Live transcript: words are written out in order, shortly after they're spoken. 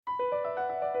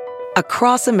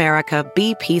Across America,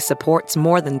 BP supports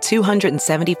more than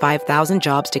 275,000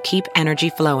 jobs to keep energy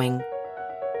flowing.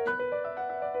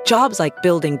 Jobs like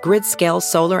building grid-scale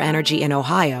solar energy in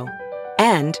Ohio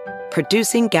and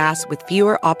producing gas with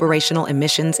fewer operational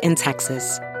emissions in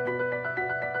Texas.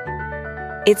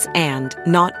 It's and,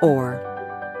 not or.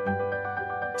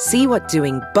 See what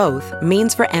doing both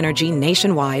means for energy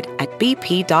nationwide at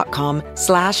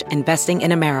bp.com/investing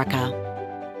in America.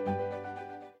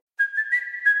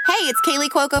 Hey, it's Kaylee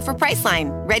Cuoco for Priceline.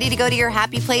 Ready to go to your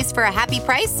happy place for a happy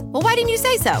price? Well, why didn't you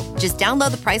say so? Just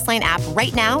download the Priceline app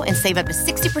right now and save up to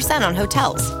 60% on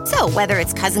hotels. So whether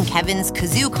it's Cousin Kevin's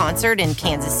Kazoo Concert in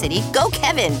Kansas City, go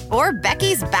Kevin, or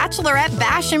Becky's Bachelorette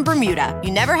Bash in Bermuda,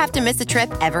 you never have to miss a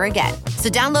trip ever again. So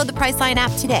download the Priceline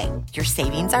app today. Your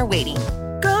savings are waiting.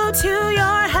 Go to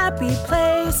your happy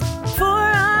place for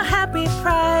a happy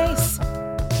price.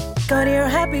 Go to your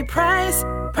happy price,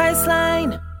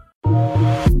 Priceline.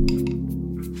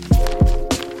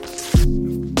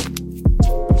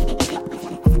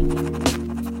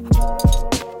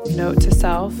 Note to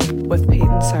Self with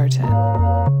Peyton Sarton.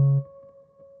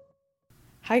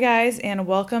 Hi guys, and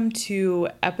welcome to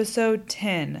episode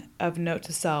 10 of Note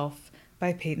to Self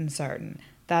by Peyton Sarton.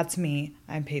 That's me.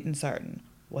 I'm Peyton Sarton.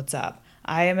 What's up?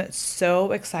 I am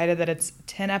so excited that it's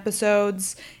 10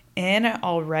 episodes in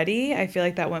already. I feel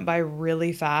like that went by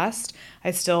really fast. I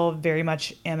still very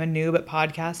much am a noob at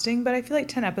podcasting, but I feel like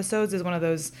 10 episodes is one of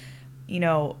those,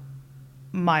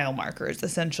 mile markers,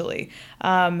 essentially.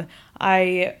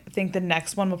 I think the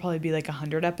next one will probably be like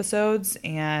 100 episodes,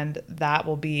 and that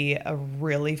will be a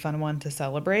really fun one to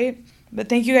celebrate. But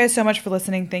thank you guys so much for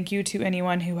listening. Thank you to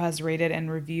anyone who has rated and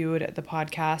reviewed the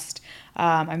podcast.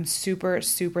 I'm super,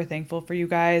 super thankful for you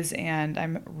guys, and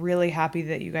I'm really happy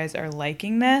that you guys are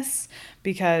liking this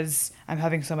because I'm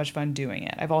having so much fun doing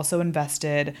it. I've also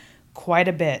invested quite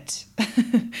a bit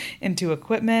into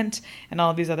equipment and all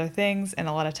of these other things and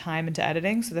a lot of time into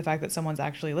editing. So the fact that someone's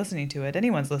actually listening to it,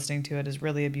 anyone's listening to it, is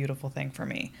really a beautiful thing for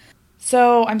me.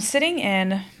 So I'm sitting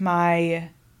in my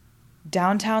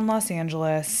downtown Los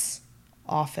Angeles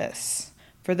office.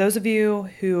 For those of you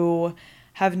who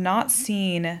have not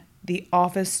seen the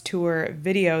office tour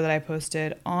video that I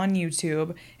posted on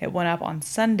YouTube, it went up on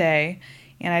Sunday,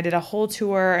 and I did a whole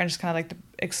tour and just kind of like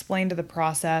explained the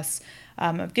process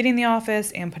of getting the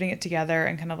office and putting it together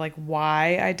and kind of like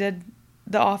why I did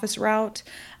the office route,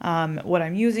 what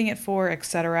I'm using it for,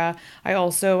 etc. I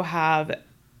also have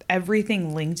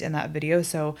everything linked in that video.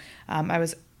 So I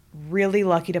was really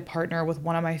lucky to partner with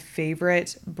one of my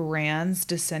favorite brands,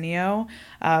 Desenio,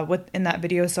 in that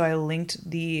video. So I linked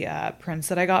the prints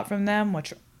that I got from them,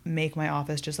 which make my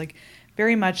office just like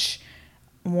very much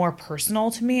more personal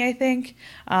to me, I think.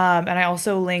 And I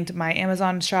also linked my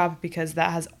Amazon shop because that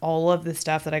has all of the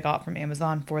stuff that I got from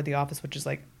Amazon for the office, which is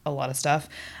like a lot of stuff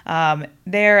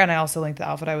there. And I also linked the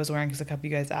outfit I was wearing because a couple of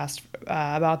you guys asked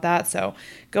about that. So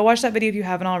go watch that video if you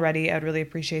haven't already. I'd really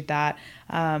appreciate that.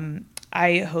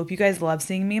 I hope you guys love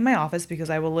seeing me in my office because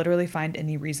I will literally find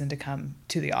any reason to come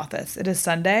to the office. It is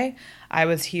Sunday. I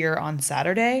was here on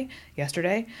Saturday,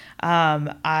 yesterday.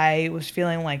 I was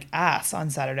feeling like ass on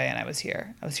Saturday and I was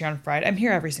here. I was here on Friday. I'm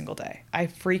here every single day. I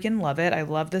freaking love it. I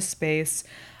love this space.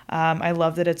 I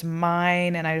love that it's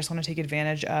mine, and I just want to take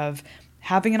advantage of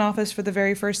having an office for the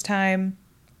very first time.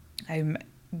 I'm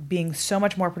being so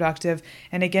much more productive.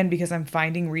 And again, because I'm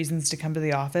finding reasons to come to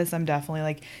the office, I'm definitely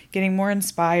like getting more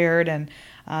inspired, and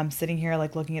sitting here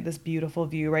like looking at this beautiful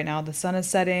view right now. The sun is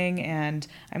setting and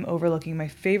I'm overlooking my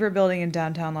favorite building in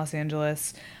downtown Los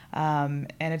Angeles.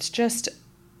 And it's just,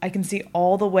 I can see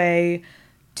all the way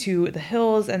to the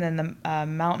hills and then the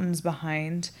mountains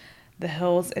behind the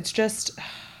hills. It's just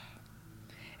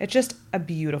a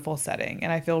beautiful setting,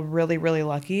 and I feel really, really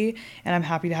lucky, and I'm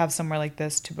happy to have somewhere like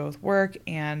this to both work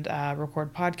and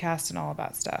record podcasts and all of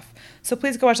that stuff. So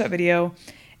please go watch that video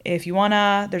if you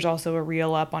wanna. There's also a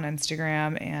reel up on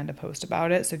Instagram and a post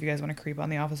about it, so if you guys want to creep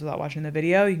on the office without watching the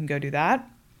video, you can go do that.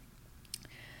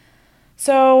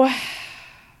 So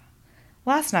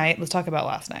last night, let's talk about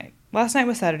last night. Last night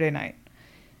was Saturday night,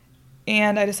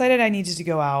 and I decided I needed to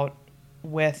go out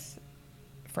with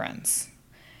friends.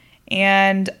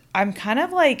 And I'm kind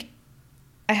of like,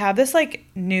 I have this like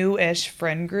new-ish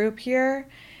friend group here.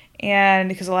 And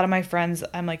because a lot of my friends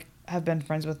have been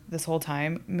friends with this whole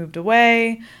time, moved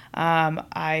away.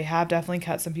 I have definitely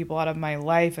cut some people out of my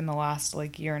life in the last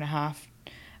like year and a half,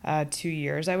 2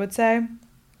 years, I would say,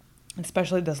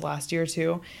 especially this last year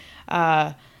too.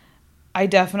 I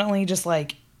definitely just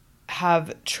like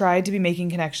have tried to be making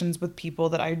connections with people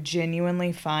that I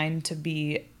genuinely find to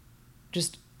be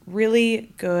just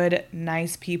really good,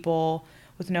 nice people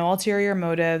with no ulterior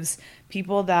motives,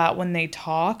 people that when they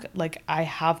talk, like I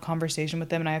have conversation with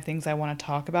them and I have things I want to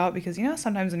talk about, because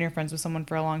sometimes when you're friends with someone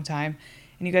for a long time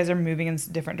and you guys are moving in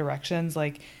different directions,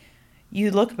 like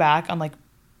you look back on like,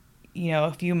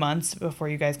 a few months before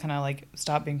you guys kind of like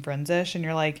stop being friends-ish and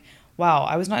you're like, wow,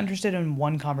 I was not interested in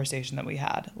one conversation that we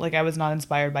had. Like I was not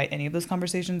inspired by any of those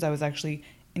conversations. I was actually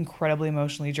incredibly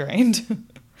emotionally drained.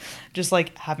 Just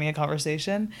like having a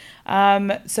conversation.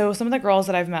 So some of the girls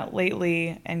that I've met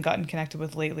lately and gotten connected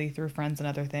with lately through friends and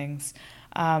other things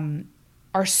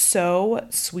are so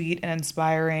sweet and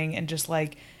inspiring, and just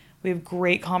like we have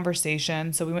great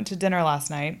conversation. So we went to dinner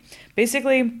last night.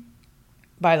 Basically,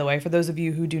 by the way, for those of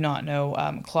you who do not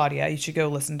know Claudia, you should go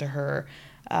listen to her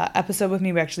episode with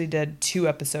me. We actually did 2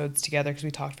 episodes together because we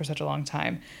talked for such a long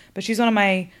time. But she's one of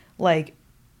my like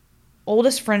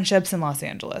oldest friendships in Los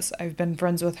Angeles. I've been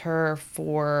friends with her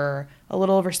for a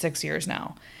little over 6 years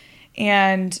now.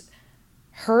 And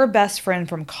her best friend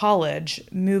from college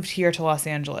moved here to Los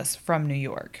Angeles from New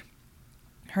York.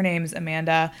 Her name's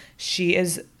Amanda. She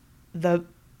is the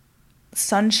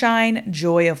sunshine,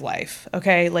 joy of life.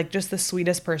 Okay. Like just the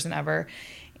sweetest person ever.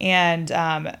 And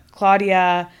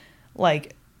Claudia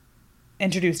like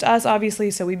introduced us,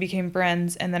 obviously, so we became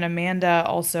friends. And then Amanda,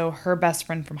 also her best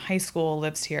friend from high school,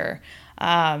 lives here.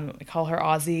 We call her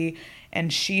Ozzy,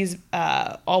 and she's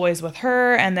always with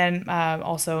her. And then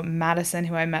also Madison,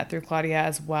 who I met through Claudia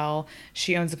as well.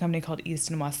 She owns a company called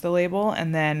East and West, the label.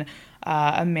 And then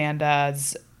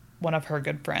Amanda's one of her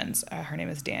good friends, her name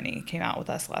is Danny, came out with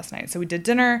us last night. So we did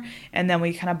dinner, and then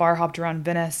we kind of bar hopped around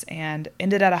Venice and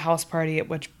ended at a house party, at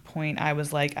which point I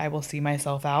was like, I will see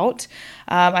myself out.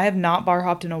 I have not bar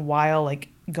hopped in a while, like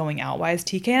going out wise.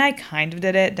 TK and I kind of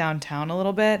did it downtown a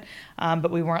little bit, but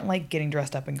we weren't like getting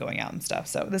dressed up and going out and stuff.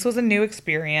 So this was a new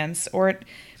experience, or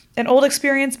an old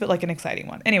experience, but like an exciting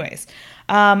one. Anyways,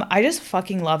 I just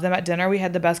fucking love them at dinner. We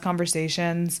had the best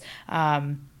conversations.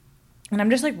 And I'm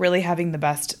just like really having the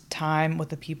best time with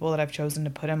the people that I've chosen to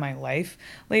put in my life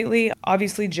lately.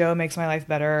 Obviously, Joe makes my life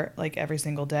better like every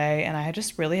single day. And I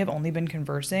just really have only been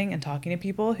conversing and talking to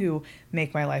people who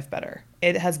make my life better.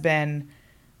 It has been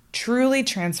truly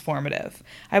transformative.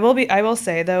 I will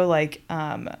say though, like,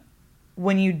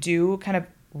 when you do kind of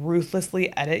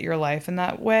ruthlessly edit your life in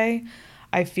that way,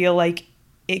 I feel like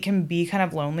it can be kind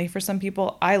of lonely for some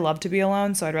people. I love to be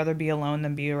alone, so I'd rather be alone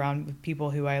than be around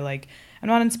people who I like I'm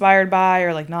not inspired by,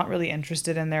 or like not really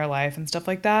interested in their life and stuff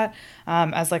like that.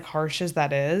 As like harsh as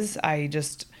that is, I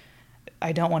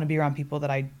don't want to be around people that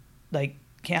I like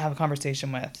can't have a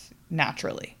conversation with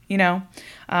naturally,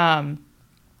 And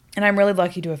I'm really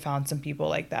lucky to have found some people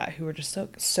like that who are just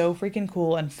so freaking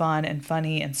cool and fun and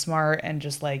funny and smart and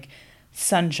just like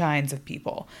sunshines of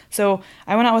people. So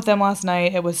I went out with them last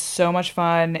night. It was so much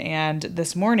fun. And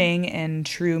this morning, in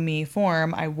true me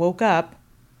form, I woke up.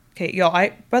 Okay, y'all,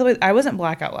 by the way, I wasn't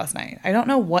blackout last night. I don't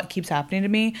know what keeps happening to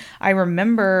me. I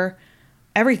remember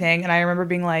everything, and I remember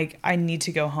being like, I need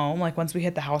to go home. Like, once we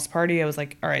hit the house party, I was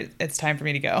like, all right, it's time for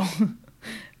me to go.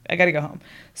 I gotta go home.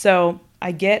 So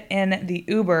I get in the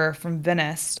Uber from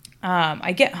Venice.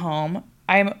 I get home.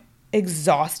 I'm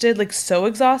exhausted, like so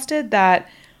exhausted that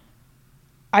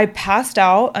I passed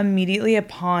out immediately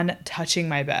upon touching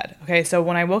my bed. Okay, so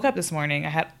when I woke up this morning, I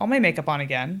had all my makeup on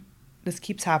again. This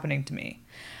keeps happening to me.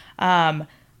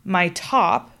 My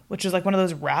top, which is like one of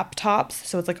those wrap tops,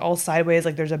 so it's like all sideways,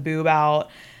 like there's a boob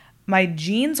out. My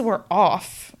jeans were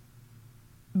off,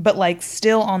 but like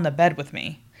still on the bed with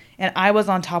me. And I was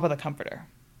on top of the comforter.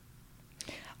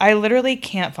 I literally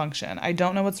can't function. I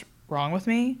don't know what's wrong with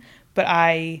me, but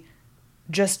I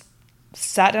just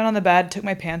sat down on the bed, took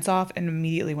my pants off, and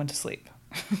immediately went to sleep.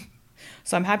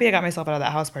 So I'm happy I got myself out of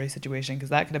that house party situation, because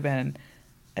that could have been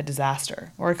a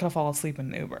disaster. Or I could have fallen asleep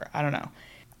in an Uber. I don't know.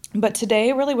 But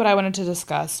today, really what I wanted to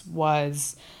discuss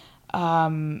was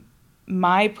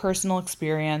my personal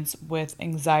experience with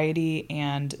anxiety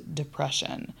and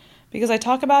depression. Because I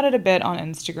talk about it a bit on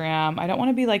Instagram. I don't want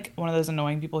to be like one of those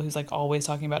annoying people who's like always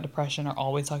talking about depression or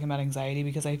always talking about anxiety,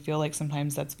 because I feel like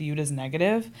sometimes that's viewed as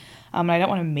negative. And I don't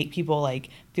want to make people like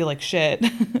feel like shit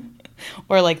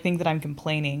or like think that I'm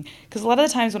complaining. Because a lot of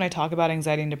the times when I talk about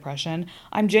anxiety and depression,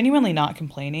 I'm genuinely not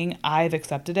complaining. I've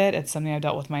accepted it. It's something I've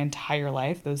dealt with my entire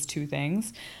life, those two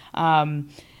things.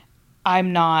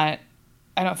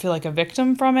 I don't feel like a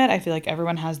victim from it. I feel like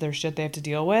everyone has their shit they have to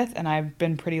deal with, and I've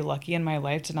been pretty lucky in my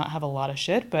life to not have a lot of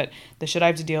shit, but the shit I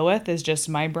have to deal with is just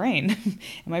my brain and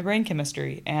my brain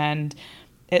chemistry, and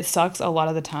it sucks a lot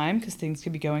of the time because things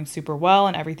could be going super well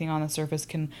and everything on the surface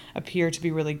can appear to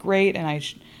be really great,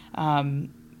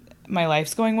 and my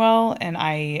life's going well and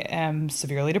I am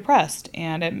severely depressed,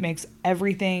 and it makes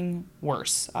everything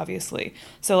worse, obviously.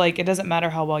 So like, it doesn't matter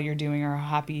how well you're doing or how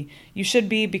happy you should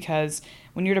be, because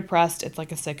when you're depressed, it's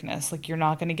like a sickness. Like, you're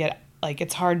not going to get, like,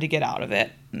 it's hard to get out of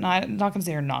it. I'm not going to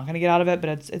say you're not going to get out of it, but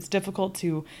it's difficult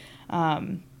to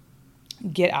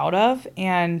get out of.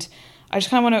 And I just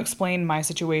kind of want to explain my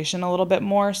situation a little bit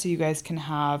more so you guys can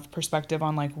have perspective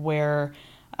on like where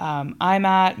I'm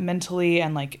at mentally,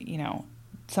 and like, you know,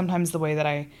 sometimes the way that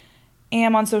I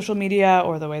am on social media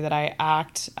or the way that I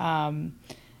act,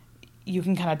 you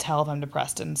can kind of tell if I'm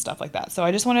depressed and stuff like that. So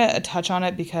I just want to touch on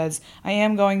it because I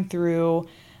am going through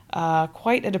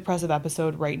quite a depressive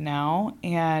episode right now,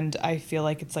 and I feel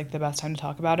like it's like the best time to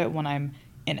talk about it when I'm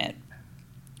in it.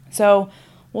 So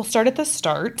we'll start at the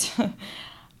start.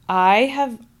 I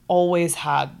have always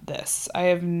had this. I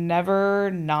have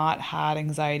never not had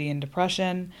anxiety and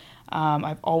depression.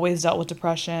 I've always dealt with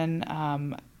depression.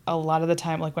 A lot of the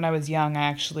time, like when I was young, I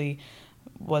actually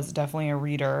was definitely a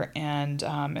reader. And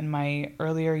in my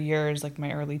earlier years, like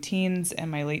my early teens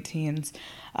and my late teens,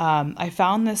 I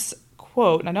found this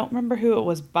quote, and I don't remember who it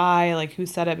was by, like who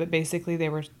said it, but basically they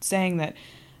were saying that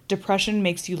depression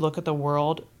makes you look at the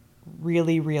world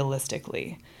really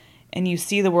realistically. And you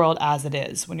see the world as it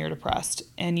is when you're depressed.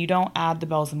 And you don't add the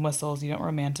bells and whistles. You don't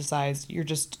romanticize. You're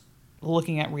just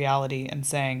looking at reality and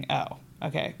saying, oh,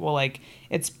 okay, well, like,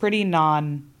 it's pretty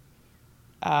magnificent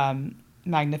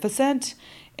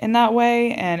in that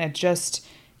way. And it just,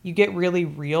 you get really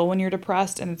real when you're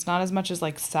depressed. And it's not as much as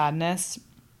like sadness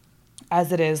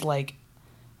as it is like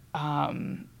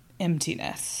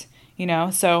emptiness, you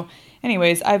know? So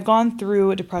anyways, I've gone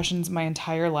through depressions my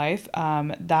entire life.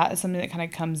 That is something that kind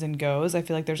of comes and goes. I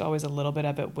feel like there's always a little bit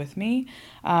of it with me.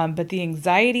 But the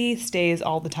anxiety stays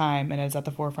all the time and is at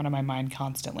the forefront of my mind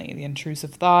constantly. The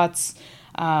intrusive thoughts,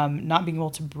 not being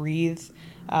able to breathe,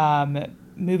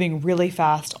 moving really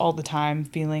fast all the time,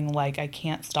 feeling like I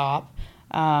can't stop.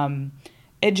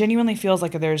 It genuinely feels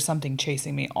like there's something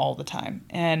chasing me all the time.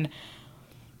 And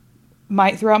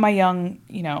throughout my young,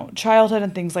 you know, childhood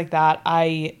and things like that,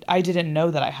 I didn't know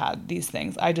that I had these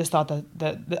things. I just thought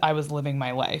that I was living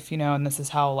my life, you know, and this is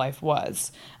how life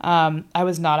was. I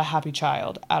was not a happy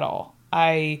child at all.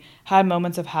 I had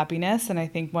moments of happiness, and I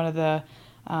think one of the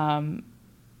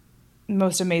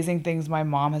most amazing things my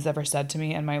mom has ever said to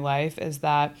me in my life is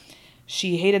that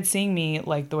she hated seeing me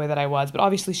like the way that I was, but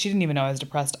obviously she didn't even know I was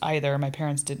depressed either. My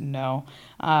parents didn't know.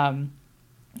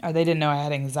 Or they didn't know I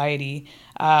had anxiety.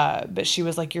 But she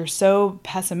was like, you're so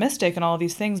pessimistic and all of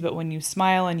these things, but when you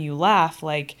smile and you laugh,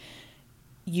 like,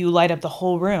 you light up the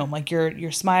whole room. Like,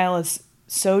 your smile is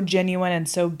so genuine and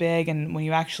so big, and when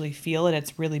you actually feel it,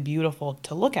 it's really beautiful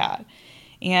to look at.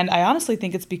 And I honestly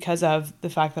think it's because of the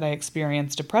fact that I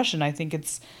experienced depression. I think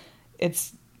it's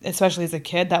especially as a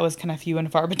kid, that was kind of few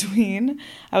and far between.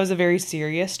 I was a very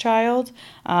serious child.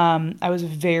 I was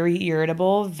very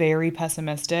irritable, very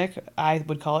pessimistic. I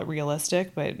would call it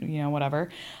realistic, but you know, whatever.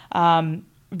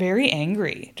 Very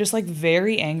angry, just like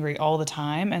very angry all the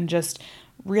time, and just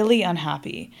really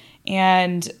unhappy.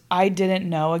 And I didn't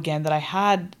know, again, that I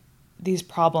had these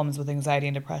problems with anxiety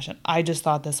and depression. I just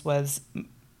thought this was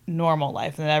normal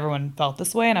life and that everyone felt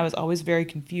this way. And I was always very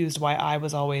confused why I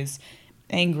was always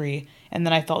angry, and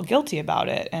then I felt guilty about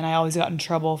it, and I always got in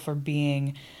trouble for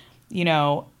being, you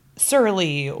know,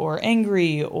 surly or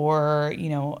angry or, you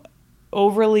know,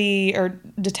 overly or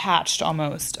detached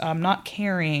almost, not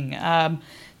caring,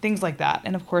 things like that.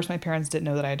 And of course my parents didn't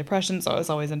know that I had depression, so I was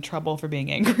always in trouble for being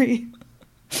angry,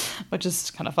 which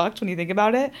is kind of fucked when you think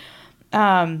about it.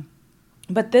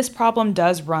 But this problem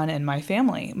does run in my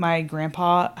family. My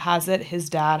grandpa has it, his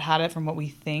dad had it, from what we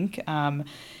think.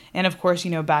 And of course,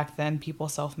 you know, back then people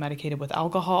self-medicated with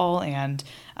alcohol. And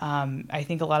I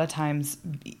think a lot of times,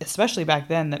 especially back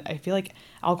then, that I feel like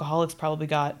alcoholics probably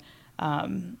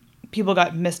people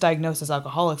got misdiagnosed as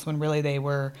alcoholics when really they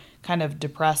were kind of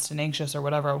depressed and anxious or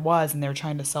whatever it was. And they were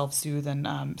trying to self-soothe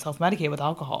and self-medicate with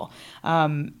alcohol.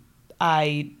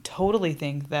 I totally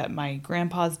think that my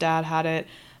grandpa's dad had it.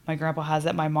 My grandpa has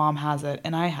it. My mom has it.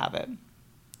 And I have it.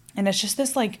 And it's just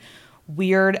this like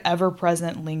weird,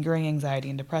 ever-present, lingering anxiety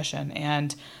and depression.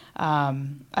 And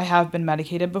I have been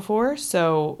medicated before.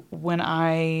 So when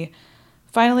I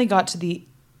finally got to the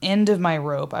end of my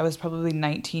rope, I was probably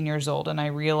 19 years old, and I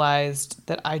realized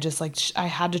that I just I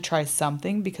had to try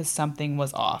something because something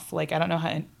was off. Like, I don't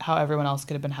know how everyone else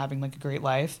could have been having like a great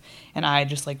life, and I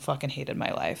just like fucking hated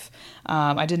my life.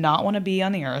 I did not want to be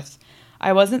on the earth.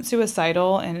 I wasn't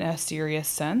suicidal in a serious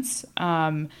sense,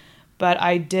 but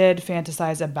I did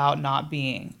fantasize about not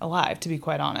being alive, to be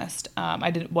quite honest.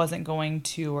 I wasn't going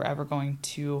to or ever going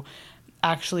to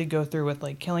actually go through with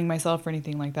like killing myself or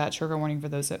anything like that. Trigger warning for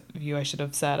those of you, I should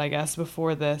have said, I guess,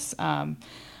 before this. I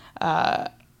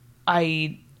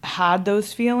had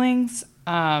those feelings,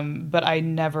 but I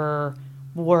never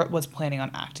was planning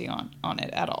on acting on it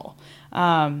at all.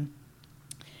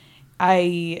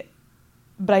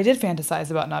 But I did fantasize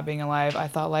about not being alive. I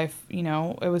thought life,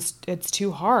 it's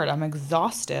too hard. I'm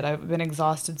exhausted. I've been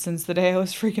exhausted since the day I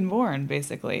was freaking born,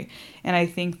 basically. And I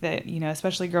think that,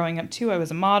 especially growing up too, I was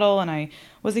a model and I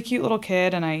was a cute little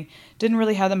kid and I didn't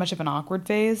really have that much of an awkward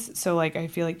phase. So like, I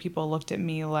feel like people looked at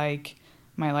me like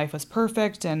my life was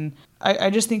perfect. And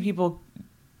I just think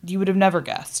you would have never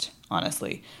guessed,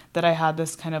 honestly, that I had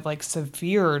this kind of like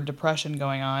severe depression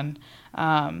going on.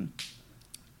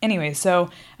 Anyway, so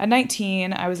at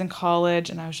 19, I was in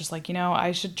college and I was just like,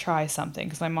 I should try something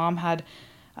because my mom had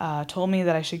told me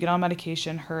that I should get on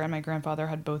medication. Her and my grandfather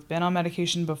had both been on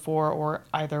medication before, or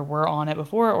either were on it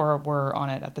before or were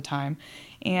on it at the time.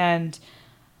 And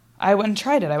I went and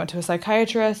tried it. I went to a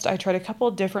psychiatrist. I tried a couple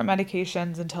of different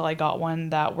medications until I got one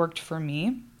that worked for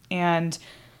me. And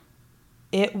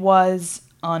it was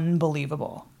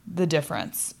unbelievable, the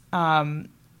difference.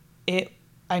 It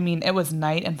was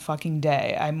night and fucking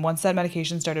day. Once that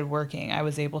medication started working, I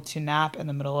was able to nap in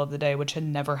the middle of the day, which had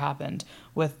never happened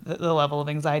with the level of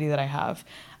anxiety that I have.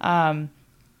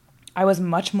 I was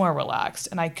much more relaxed,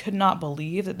 and I could not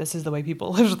believe that this is the way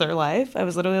people live their life. I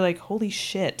was literally like, holy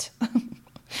shit,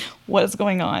 what is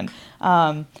going on?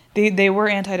 They were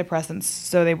antidepressants,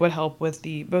 so they would help with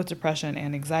both depression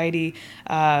and anxiety.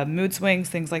 Mood swings,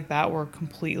 things like that were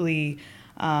completely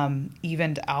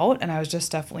evened out, and I was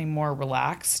just definitely more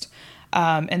relaxed.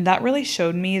 And that really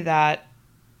showed me that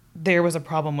there was a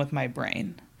problem with my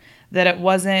brain, that it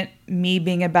wasn't me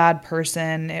being a bad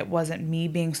person. It wasn't me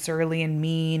being surly and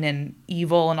mean and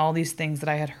evil and all these things that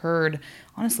I had heard,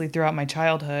 honestly, throughout my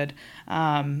childhood,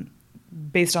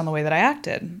 based on the way that I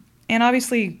acted. And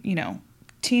obviously,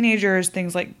 teenagers,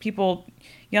 things like people,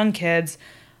 young kids,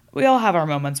 we all have our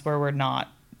moments where we're not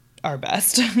our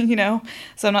best,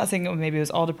 So I'm not saying maybe it was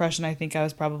all depression. I think I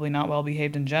was probably not well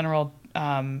behaved in general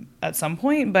at some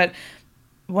point. But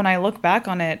when I look back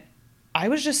on it, I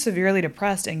was just severely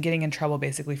depressed and getting in trouble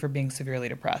basically for being severely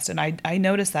depressed. And I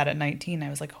noticed that at 19. I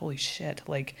was like, holy shit,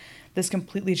 like this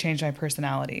completely changed my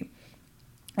personality.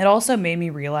 It also made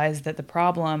me realize that the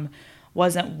problem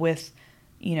wasn't with,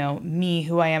 me,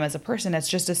 who I am as a person. It's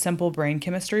just a simple brain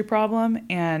chemistry problem.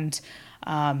 And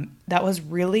that was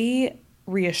really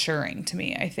reassuring to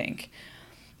me, I think.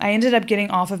 I ended up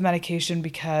getting off of medication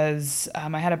because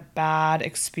I had a bad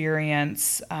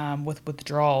experience with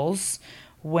withdrawals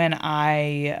when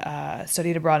I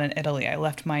studied abroad in Italy. I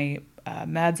left my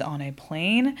meds on a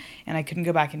plane and I couldn't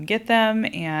go back and get them,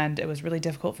 and it was really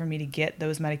difficult for me to get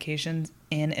those medications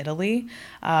in Italy.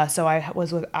 So I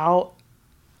was without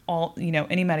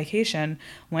any medication,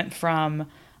 went from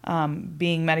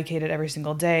being medicated every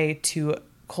single day to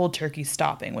cold turkey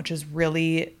stopping, which is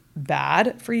really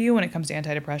bad for you when it comes to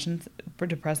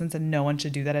antidepressants, and no one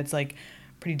should do that. It's like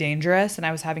pretty dangerous. And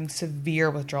I was having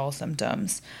severe withdrawal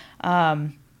symptoms.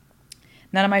 None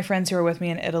of my friends who were with me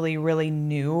in Italy really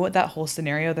knew that whole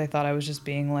scenario. They thought I was just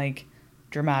being like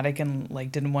dramatic and like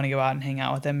didn't want to go out and hang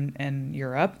out with them in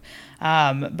Europe.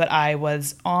 But I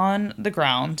was on the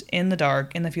ground in the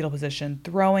dark in the fetal position,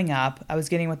 throwing up. I was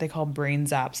getting what they call brain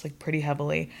zaps, like pretty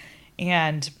heavily.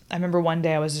 And I remember one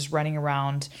day I was just running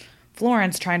around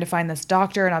Florence trying to find this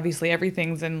doctor, and obviously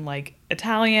everything's in like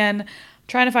Italian,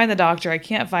 trying to find the doctor. I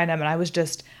can't find him. And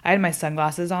I had my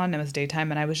sunglasses on, it was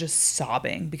daytime, and I was just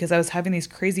sobbing because I was having these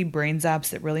crazy brain zaps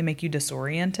that really make you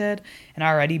disoriented. And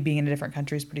already being in a different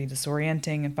country is pretty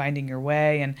disorienting, and finding your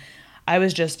way. And I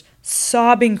was just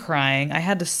sobbing, crying. I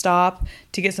had to stop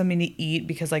to get something to eat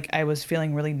because like I was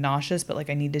feeling really nauseous, but like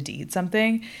I needed to eat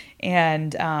something.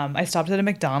 And I stopped at a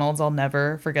McDonald's. I'll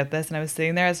never forget this. And I was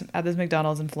sitting there at this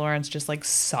McDonald's in Florence, just like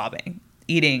sobbing,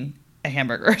 eating a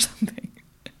hamburger or something.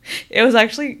 It was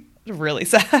actually really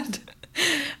sad.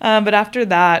 But after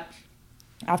that,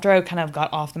 after I kind of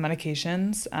got off the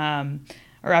medications,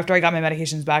 or after I got my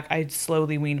medications back, I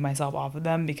slowly weaned myself off of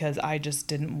them because I just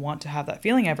didn't want to have that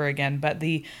feeling ever again. But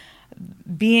the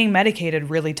being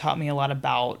medicated really taught me a lot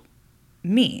about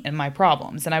me and my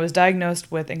problems. And I was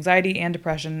diagnosed with anxiety and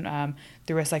depression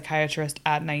through a psychiatrist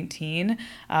at 19.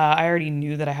 I already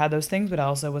knew that I had those things, but it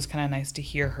also was kind of nice to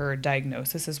hear her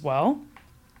diagnosis as well.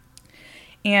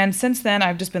 And since then,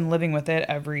 I've just been living with it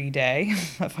every day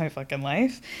of my fucking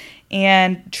life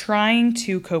and trying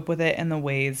to cope with it in the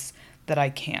ways that I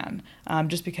can.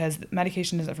 Just because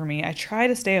medication isn't for me. I try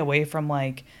to stay away from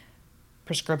like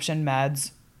prescription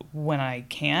meds when I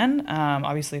can.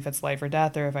 Obviously, if it's life or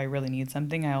death, or if I really need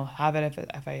something, I'll have it.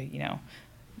 If I,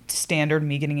 standard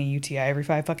me getting a UTI every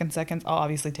 5 fucking seconds, I'll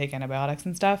obviously take antibiotics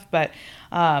and stuff. But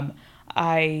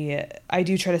I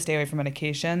do try to stay away from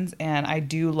medications, and I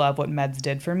do love what meds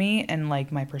did for me and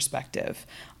like my perspective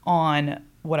on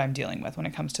what I'm dealing with when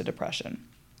it comes to depression.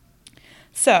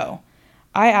 So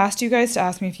I asked you guys to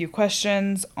ask me a few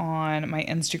questions on my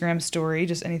Instagram story,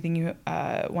 just anything you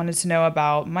wanted to know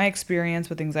about my experience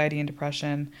with anxiety and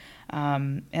depression.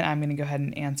 And I'm going to go ahead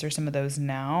and answer some of those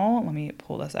now. Let me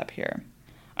pull this up here.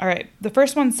 All right. The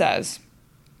first one says,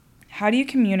 how do you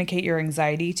communicate your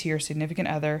anxiety to your significant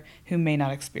other who may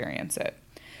not experience it?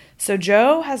 So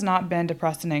Joe has not been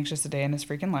depressed and anxious a day in his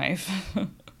freaking life.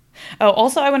 Oh,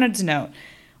 also I wanted to note,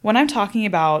 when I'm talking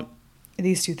about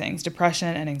these two things,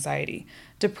 depression and anxiety,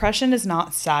 depression is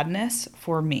not sadness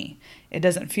for me. It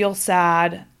doesn't feel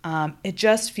sad. It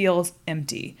just feels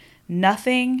empty.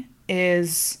 Nothing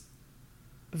is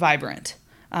vibrant.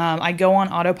 I go on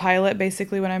autopilot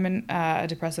basically when I'm in a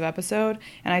depressive episode,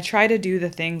 and I try to do the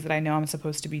things that I know I'm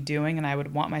supposed to be doing and I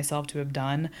would want myself to have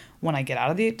done when I get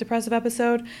out of the depressive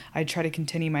episode. I try to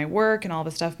continue my work and all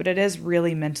this stuff, but it is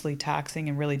really mentally taxing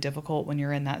and really difficult when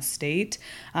you're in that state.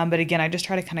 But again, I just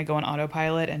try to kind of go on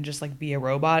autopilot and just like be a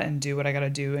robot and do what I got to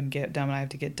do and get done what I have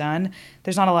to get done.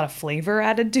 There's not a lot of flavor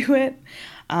added to it.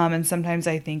 And sometimes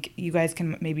I think you guys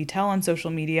can maybe tell on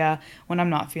social media when I'm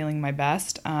not feeling my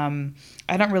best.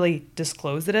 I don't really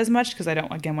disclose it as much because I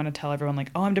don't, again, want to tell everyone like,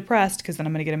 oh, I'm depressed, because then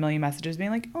I'm going to get a million messages being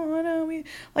like, oh, no,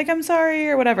 I'm sorry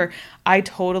or whatever. I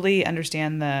totally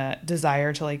understand the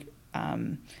desire to like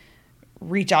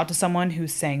reach out to someone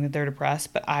who's saying that they're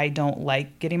depressed, but I don't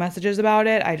like getting messages about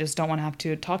it. I just don't want to have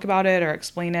to talk about it or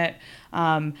explain it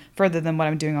further than what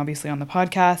I'm doing, obviously, on the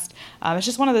podcast. It's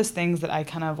just one of those things that I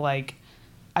kind of like,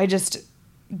 I just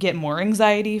get more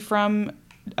anxiety from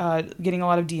getting a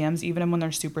lot of DMs, even when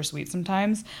they're super sweet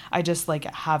sometimes. I just like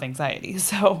have anxiety.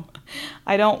 So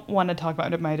I don't want to talk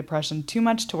about my depression too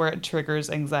much to where it triggers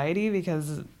anxiety,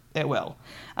 because it will.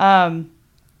 And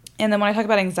then when I talk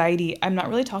about anxiety, I'm not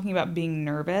really talking about being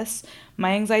nervous.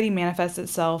 My anxiety manifests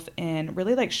itself in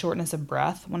really like shortness of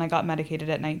breath. When I got medicated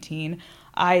at 19,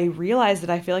 I realized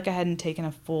that I feel like I hadn't taken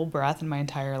a full breath in my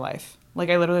entire life. Like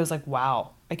I literally was like,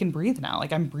 wow, I can breathe now.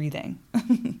 Like I'm breathing.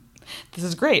 This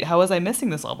is great. How was I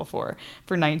missing this all before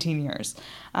for 19 years?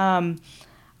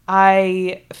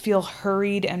 I feel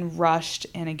hurried and rushed,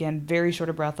 and again, very short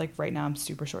of breath. Like right now, I'm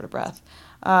super short of breath.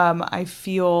 I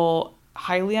feel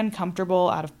highly uncomfortable,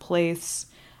 out of place,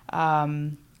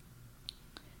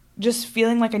 just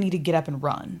feeling like I need to get up and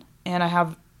run. And I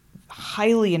have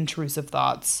highly intrusive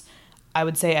thoughts, I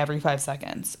would say every 5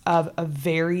 seconds, of a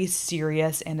very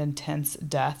serious and intense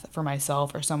death for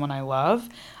myself or someone I love.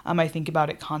 I think about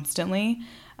it constantly,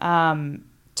 to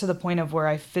the point of where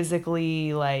I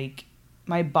physically, like,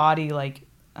 my body, like,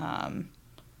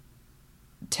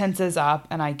 tenses up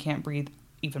and I can't breathe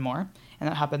even more. And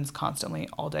that happens constantly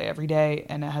all day, every day,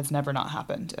 and it has never not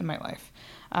happened in my life.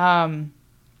 I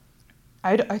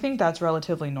think that's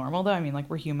relatively normal, though. I mean, like,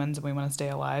 we're humans and we want to stay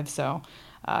alive, so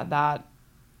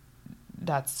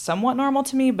that's somewhat normal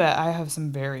to me, but I have some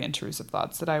very intrusive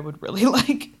thoughts that I would really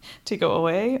like to go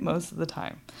away most of the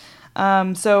time.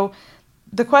 So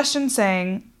the question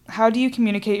saying, how do you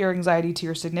communicate your anxiety to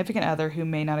your significant other who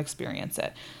may not experience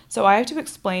it? So I have to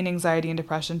explain anxiety and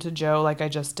depression to Joe like I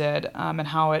just did, and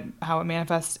how it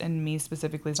manifests in me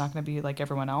specifically is not going to be like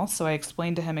everyone else. So I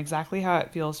explained to him exactly how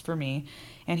it feels for me,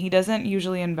 and he doesn't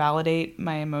usually invalidate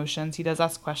my emotions. He does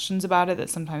ask questions about it that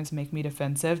sometimes make me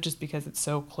defensive just because it's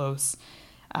so close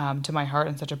to my heart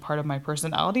and such a part of my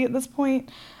personality at this point.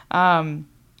 And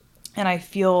I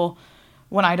feel,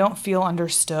 when I don't feel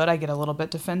understood, I get a little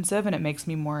bit defensive and it makes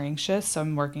me more anxious. So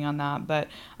I'm working on that. But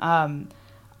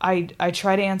I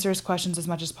try to answer his questions as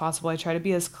much as possible. I try to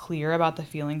be as clear about the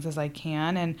feelings as I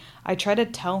can. And I try to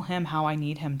tell him how I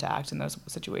need him to act in those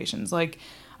situations. Like,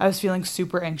 I was feeling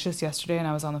super anxious yesterday and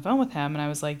I was on the phone with him and I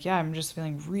was like, yeah, I'm just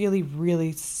feeling really,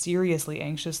 really seriously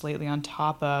anxious lately, on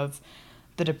top of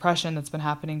the depression that's been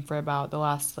happening for about the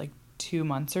last like 2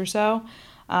 months or so.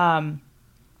 And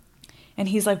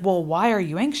he's like, well, why are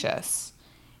you anxious?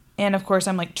 And of course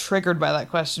I'm like triggered by that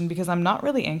question, because I'm not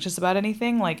really anxious about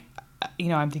anything. Like,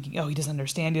 I'm thinking, oh, he doesn't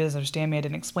understand me. I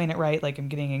didn't explain it right. Like, I'm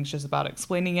getting anxious about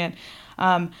explaining it.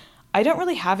 I don't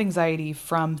really have anxiety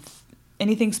from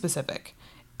anything specific.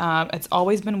 It's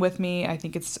always been with me. I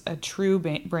think it's a true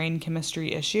brain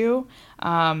chemistry issue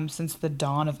since the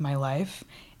dawn of my life.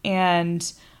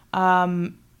 And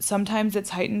sometimes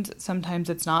it's heightened, sometimes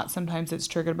it's not, sometimes it's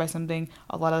triggered by something.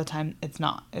 A lot of the time it's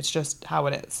not. It's just how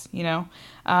it is,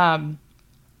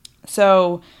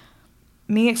 So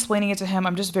me explaining it to him,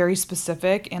 I'm just very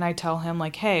specific, and I tell him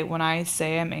like, hey, when I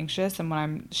say I'm anxious and when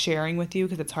I'm sharing with you,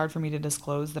 because it's hard for me to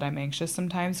disclose that I'm anxious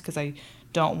sometimes because I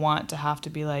don't want to have to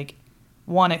be like,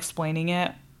 one, explaining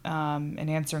it and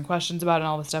answering questions about it and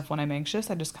all this stuff when I'm anxious.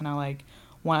 I just kind of like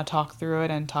want to talk through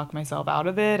it and talk myself out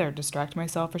of it or distract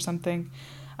myself or something.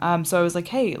 So I was like,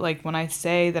 hey, like when I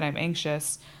say that I'm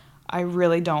anxious, I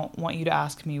really don't want you to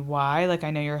ask me why. Like,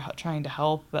 I know you're trying to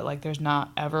help, but like, there's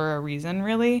not ever a reason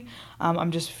really.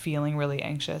 I'm just feeling really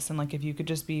anxious. And like, if you could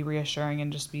just be reassuring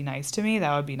and just be nice to me,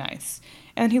 that would be nice.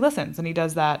 And he listens and he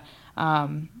does that.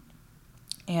 And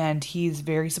he's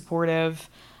very supportive.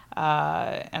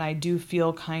 And I do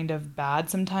feel kind of bad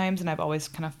sometimes. And I've always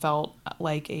kind of felt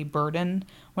like a burden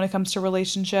when it comes to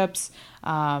relationships.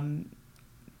 And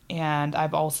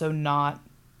I've also not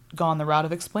gone the route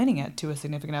of explaining it to a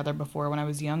significant other before. When I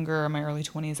was younger, in my early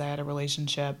 20s, I had a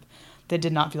relationship that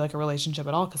did not feel like a relationship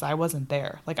at all because I wasn't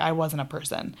there. Like, I wasn't a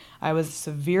person. I was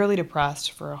severely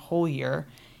depressed for a whole year,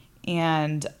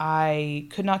 and I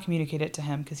could not communicate it to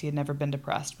him because he had never been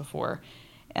depressed before.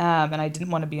 And I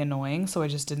didn't want to be annoying, so I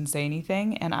just didn't say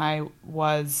anything, and I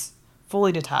was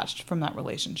fully detached from that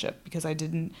relationship because I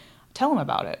didn't tell him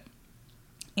about it.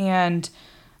 And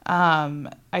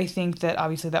I think that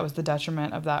obviously that was the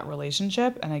detriment of that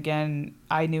relationship. And again,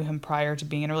 I knew him prior to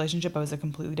being in a relationship. I was a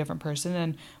completely different person.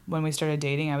 And when we started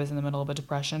dating, I was in the middle of a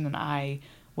depression and I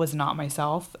was not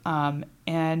myself.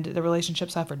 And the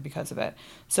relationship suffered because of it.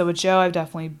 So with Joe, I've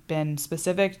definitely been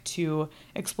specific to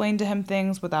explain to him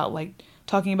things without like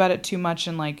talking about it too much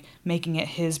and like making it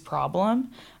his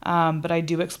problem. But I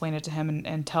do explain it to him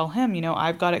and tell him, you know,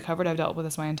 I've got it covered. I've dealt with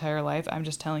this my entire life. I'm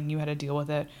just telling you how to deal with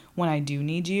it when I do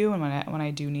need you and when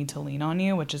I do need to lean on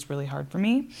you, which is really hard for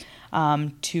me,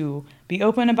 to be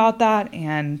open about that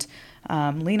and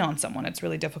lean on someone. It's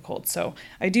really difficult. So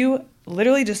I do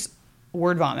literally just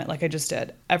word vomit like I just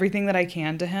did everything that I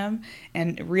can to him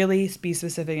and really be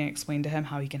specific and explain to him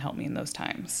how he can help me in those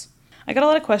times. I got a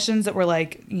lot of questions that were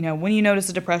like, you know, when you notice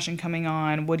a depression coming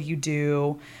on, what do you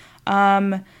do?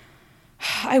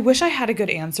 I wish I had a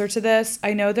good answer to this.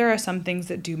 I know there are some things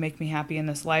that do make me happy in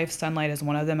this life. Sunlight is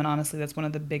one of them. And honestly, that's one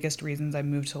of the biggest reasons I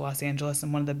moved to Los Angeles.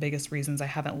 And one of the biggest reasons I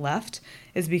haven't left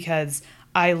is because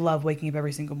I love waking up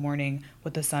every single morning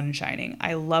with the sun shining.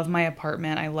 I love my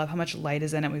apartment. I love how much light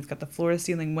is in it. We've got the floor to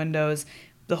ceiling windows.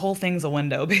 The whole thing's a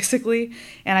window, basically.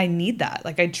 And I need that.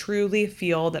 Like, I truly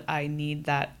feel that I need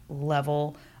that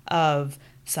level of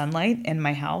sunlight in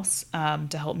my house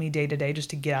to help me day to day just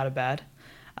to get out of bed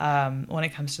when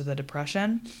it comes to the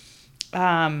depression.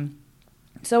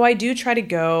 So I do try to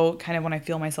go kind of when I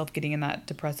feel myself getting in that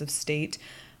depressive state,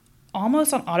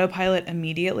 almost on autopilot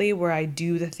immediately, where I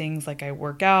do the things like I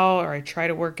work out or I try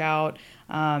to work out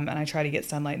and I try to get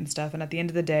sunlight and stuff. And at the end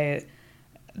of the day,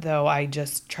 though, I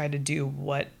just try to do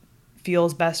what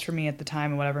feels best for me at the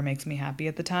time and whatever makes me happy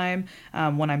at the time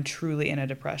when I'm truly in a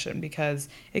depression, because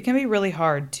it can be really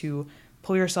hard to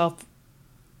pull yourself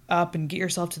up and get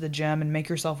yourself to the gym and make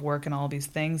yourself work and all these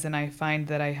things. And I find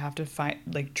that I have to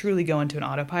truly go into an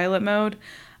autopilot mode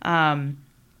and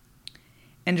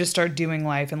just start doing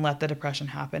life and let the depression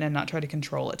happen and not try to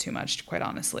control it too much, quite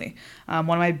honestly. One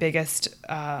of my biggest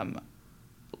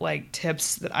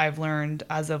tips that I've learned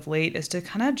as of late is to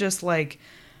kind of just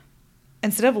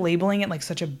instead of labeling it like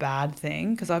such a bad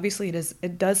thing, because obviously it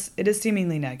is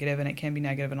seemingly negative and it can be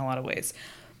negative in a lot of ways.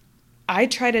 I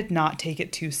try to not take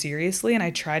it too seriously and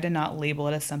I try to not label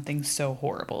it as something so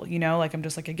horrible. You know, like I'm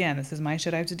just like, again, this is my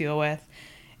shit I have to deal with.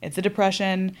 It's a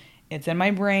depression. It's in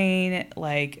my brain.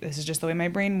 Like, this is just the way my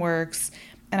brain works.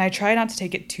 And I try not to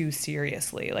take it too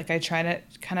seriously. Like, I try to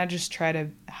kind of just try to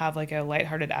have like a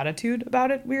lighthearted attitude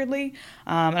about it, weirdly.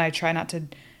 And I try not to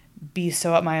be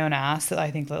so up my own ass that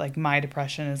I think that like my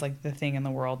depression is like the thing in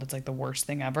the world that's like the worst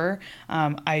thing ever.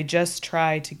 I just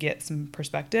try to get some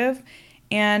perspective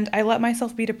and I let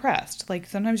myself be depressed. Like,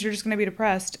 sometimes you're just going to be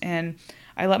depressed and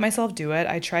I let myself do it.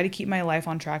 I try to keep my life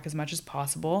on track as much as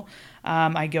possible.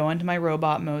 I go into my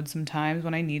robot mode sometimes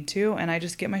when I need to, and I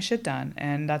just get my shit done.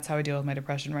 And that's how I deal with my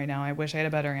depression right now. I wish I had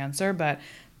a better answer, but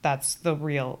that's the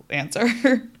real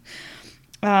answer.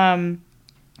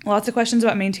 Lots of questions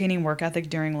about maintaining work ethic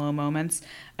during low moments.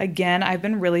 Again, I've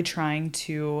been really trying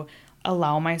to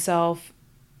allow myself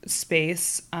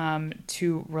space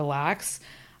to relax.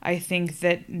 I think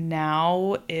that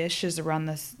now-ish is around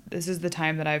this is the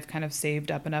time that I've kind of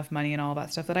saved up enough money and all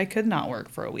that stuff that I could not work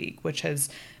for a week, which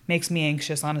makes me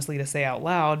anxious, honestly, to say out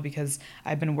loud, because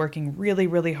I've been working really,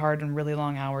 really hard and really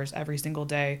long hours every single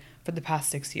day for the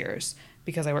past 6 years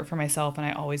because I work for myself and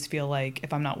I always feel like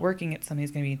if I'm not working,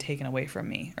 something's going to be taken away from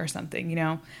me or something, you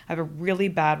know? I have a really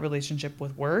bad relationship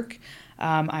with work.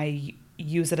 I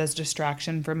use it as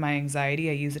distraction from my anxiety.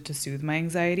 I use it to soothe my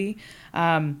anxiety.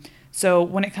 So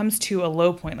when it comes to a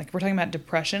low point, like if we're talking about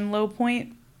depression low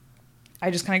point, I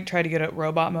just kind of try to get at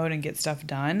robot mode and get stuff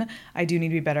done. I do need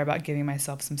to be better about giving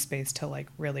myself some space to like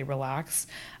really relax,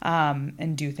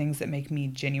 and do things that make me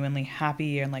genuinely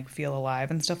happy and like feel alive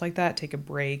and stuff like that. Take a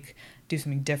break, do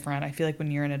something different. I feel like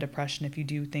when you're in a depression, if you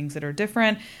do things that are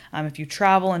different, if you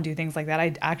travel and do things like that,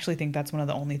 I actually think that's one of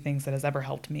the only things that has ever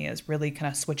helped me, is really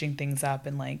kind of switching things up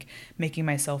and like making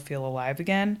myself feel alive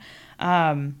again.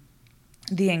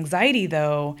 The anxiety,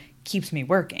 though, keeps me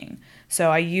working.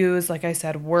 So I use, like I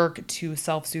said, work to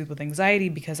self-soothe with anxiety,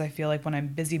 because I feel like when I'm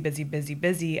busy,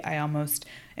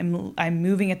 I'm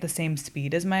moving at the same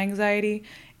speed as my anxiety,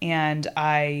 and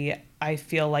I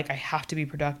feel like I have to be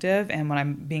productive. And when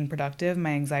I'm being productive,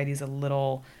 my anxiety is a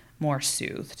little more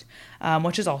soothed,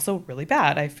 which is also really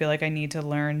bad. I feel like I need to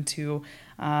learn to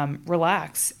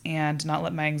relax and not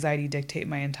let my anxiety dictate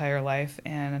my entire life.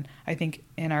 And I think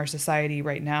in our society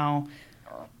right now,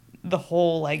 the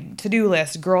whole like to-do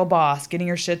list, girl boss, getting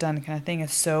your shit done kind of thing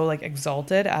is so like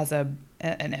exalted as an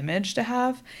image to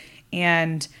have.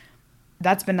 And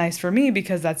that's been nice for me,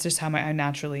 because that's just how I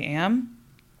naturally am.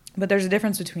 But there's a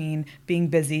difference between being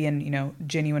busy and,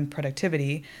 genuine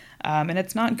productivity. And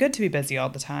it's not good to be busy all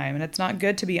the time. And it's not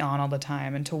good to be on all the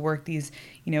time and to work these,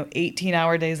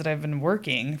 18-hour days that I've been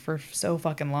working for so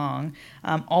fucking long.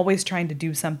 Always trying to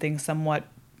do something somewhat,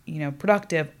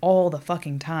 productive all the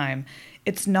fucking time.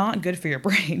 It's not good for your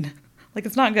brain. Like,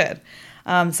 it's not good.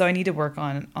 So I need to work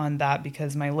on that,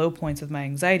 because my low points with my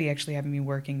anxiety actually have me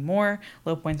working more.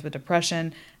 Low points with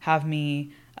depression have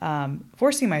me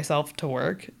forcing myself to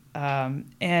work.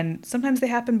 And sometimes they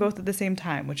happen both at the same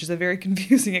time, which is a very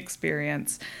confusing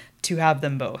experience to have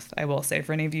them both. I will say,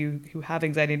 for any of you who have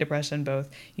anxiety and depression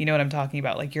both, you know what I'm talking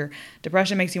about. Like, your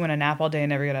depression makes you want to nap all day and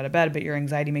never get out of bed, but your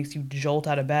anxiety makes you jolt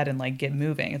out of bed and like get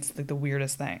moving. It's like the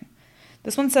weirdest thing.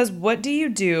 This one says, what do you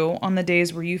do on the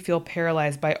days where you feel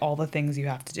paralyzed by all the things you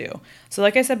have to do? So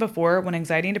like I said before, when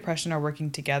anxiety and depression are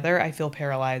working together, I feel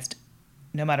paralyzed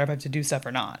no matter if I have to do stuff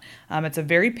or not. It's a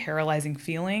very paralyzing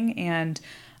feeling, and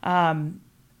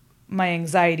my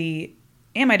anxiety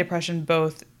and my depression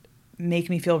both make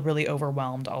me feel really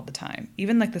overwhelmed all the time.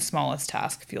 Even like the smallest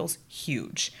task feels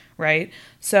huge, right?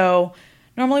 So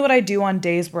normally what I do on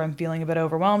days where I'm feeling a bit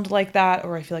overwhelmed like that,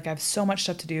 or I feel like I have so much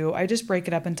stuff to do, I just break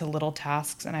it up into little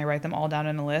tasks and I write them all down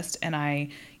in a list,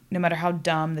 and no matter how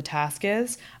dumb the task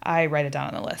is, I write it down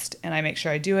on the list and I make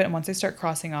sure I do it. And once I start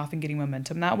crossing off and getting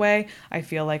momentum that way, I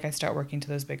feel like I start working to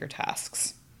those bigger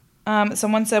tasks.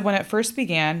 Someone said, when it first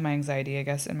began, my anxiety, I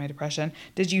guess, and my depression,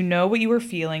 did you know what you were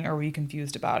feeling, or were you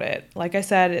confused about it? Like I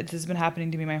said, it has been happening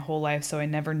to me my whole life, so I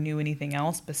never knew anything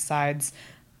else besides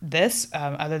this,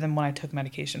 other than when I took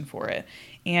medication for it.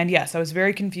 And yes, I was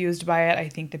very confused by it. I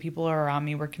think the people around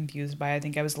me were confused by it. I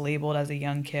think I was labeled as a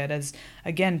young kid as,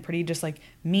 again, pretty just like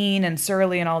mean and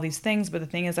surly and all these things. But the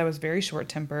thing is, I was very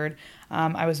short-tempered.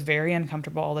 I was very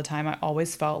uncomfortable all the time. I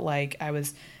always felt like I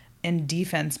was in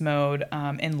defense mode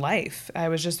in life. I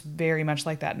was just very much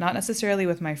like that. Not necessarily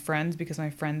with my friends, because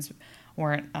my friends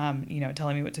weren't,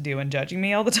 telling me what to do and judging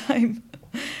me all the time.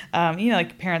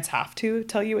 Like parents have to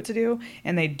tell you what to do,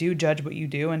 and they do judge what you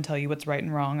do and tell you what's right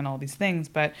and wrong and all these things.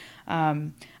 But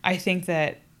I think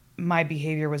that my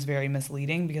behavior was very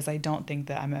misleading, because I don't think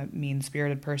that I'm a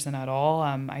mean-spirited person at all.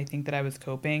 I think that I was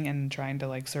coping and trying to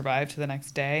like survive to the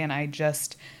next day, and I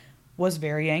just was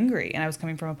very angry, and I was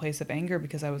coming from a place of anger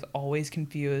because I was always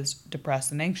confused,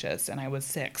 depressed, and anxious, and I was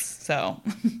 6. So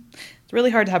it's really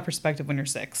hard to have perspective when you're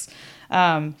 6.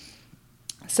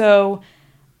 So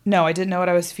no, I didn't know what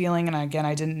I was feeling, and again,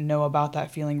 I didn't know about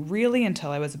that feeling really until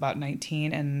I was about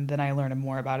 19, and then I learned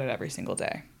more about it every single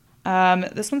day.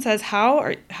 This one says,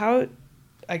 how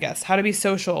to be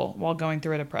social while going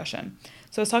through a depression.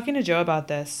 So I was talking to Joe about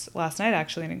this last night,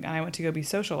 actually, and I went to go be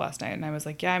social last night, and I was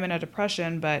like, yeah, I'm in a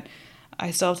depression, but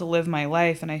I still have to live my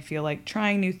life, and I feel like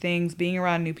trying new things, being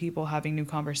around new people, having new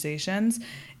conversations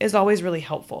is always really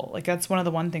helpful. Like, that's one of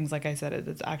the things, like I said,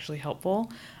 that's actually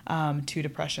helpful to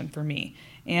depression for me.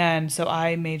 And so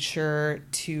I made sure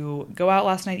to go out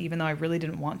last night, even though I really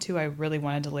didn't want to. I really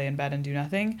wanted to lay in bed and do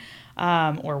nothing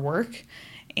or work.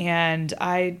 And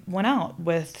I went out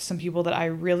with some people that I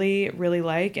really, really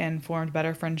like and formed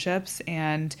better friendships.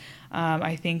 And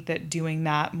I think that doing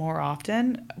that more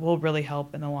often will really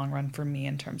help in the long run for me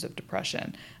in terms of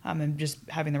depression, and just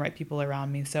having the right people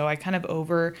around me. So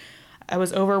I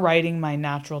was overriding my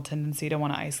natural tendency to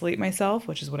want to isolate myself,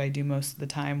 which is what I do most of the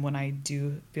time when I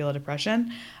do feel a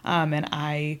depression. And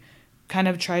I kind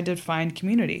of tried to find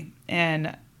community.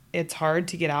 And it's hard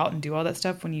to get out and do all that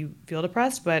stuff when you feel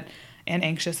depressed, and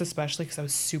anxious, especially because I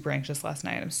was super anxious last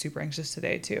night. I'm super anxious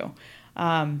today too.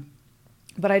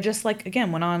 But I just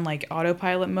again, went on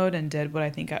autopilot mode and did what I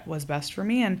think was best for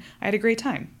me. And I had a great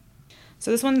time. So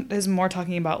this one is more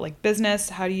talking about business.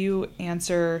 How do you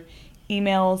answer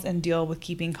emails and deal with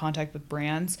keeping contact with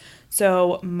brands?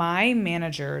 So my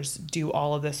managers do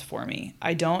all of this for me.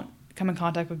 I don't come in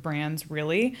contact with brands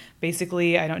really.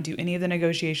 Basically, I don't do any of the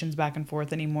negotiations back and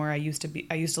forth anymore. I used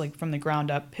to from the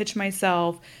ground up pitch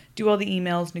myself, do all the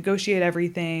emails, negotiate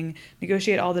everything,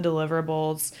 negotiate all the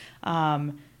deliverables,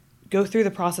 go through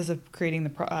the process of creating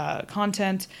the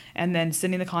content, and then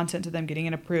sending the content to them, getting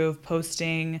it approved,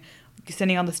 posting,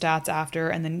 sending all the stats after,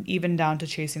 and then even down to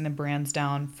chasing the brands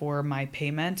down for my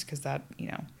payment, because that,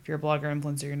 if you're a blogger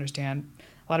influencer, you understand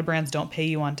a lot of brands don't pay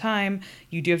you on time.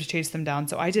 You do have to chase them down.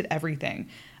 So I did everything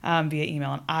via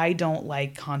email, and I don't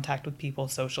like contact with people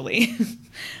socially.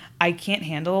 I can't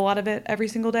handle a lot of it every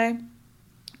single day.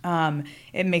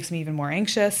 It makes me even more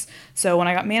anxious. So when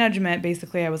I got management,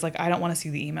 basically I was I don't want to see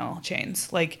the email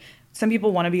chains. Some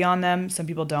people want to be on them, some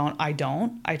people don't. I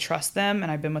don't. I trust them,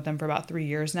 and I've been with them for about 3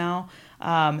 years now.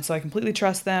 So I completely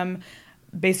trust them.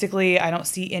 Basically, I don't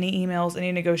see any emails,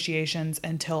 any negotiations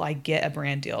until I get a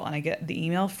brand deal. And I get the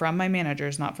email from my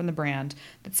managers, not from the brand,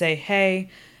 that say, hey,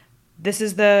 this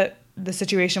is the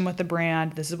situation with the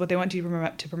brand. This is what they want you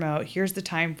to promote. Here's the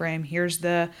time frame. Here's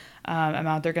the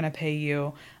amount they're going to pay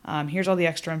you. Here's all the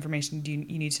extra information you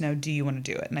need to know. Do you want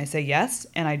to do it? And I say yes.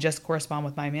 And I just correspond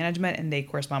with my management, and they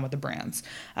correspond with the brands.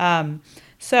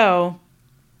 So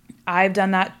I've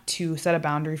done that to set a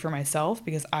boundary for myself,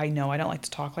 because I know I don't like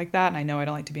to talk like that, and I know I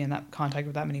don't like to be in that contact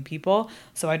with that many people.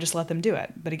 So I just let them do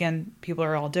it. But again, people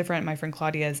are all different. My friend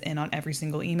Claudia is in on every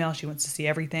single email. She wants to see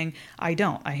everything. I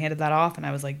don't. I handed that off, and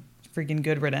I was freaking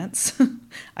good riddance.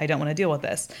 I don't want to deal with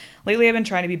this. Lately, I've been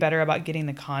trying to be better about getting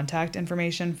the contact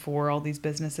information for all these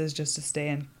businesses just to stay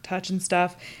in touch and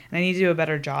stuff. And I need to do a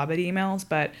better job at emails,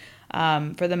 but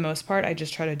for the most part, I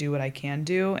just try to do what I can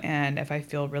do. And if I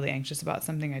feel really anxious about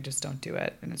something, I just don't do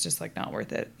it. And it's just not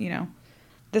worth it,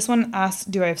 This one asks,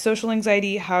 do I have social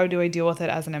anxiety? How do I deal with it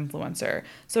as an influencer?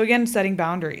 So again, setting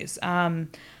boundaries.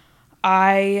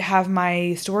 I have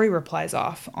my story replies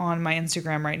off on my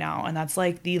Instagram right now. And that's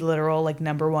the literal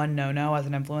number one no-no as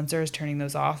an influencer, is turning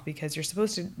those off, because you're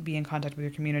supposed to be in contact with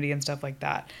your community and stuff like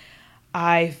that.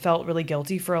 I felt really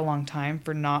guilty for a long time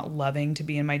for not loving to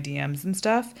be in my DMs and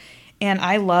stuff. And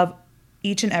I love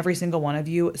each and every single one of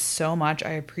you so much.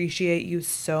 I appreciate you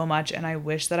so much. And I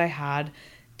wish that I had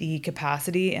the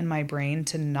capacity in my brain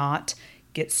to not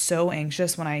get so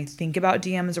anxious when I think about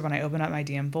DMs or when I open up my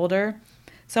DM folder.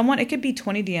 It could be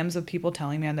 20 DMs of people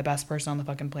telling me I'm the best person on the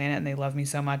fucking planet, and they love me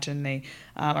so much, and they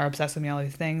are obsessed with me, all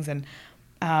these things. And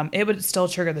it would still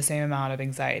trigger the same amount of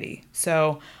anxiety.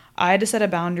 So I had to set a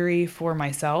boundary for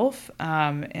myself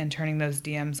in turning those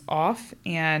DMs off,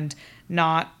 and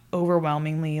not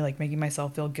overwhelmingly making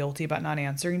myself feel guilty about not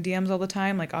answering DMs all the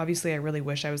time. Obviously I really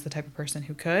wish I was the type of person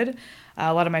who could.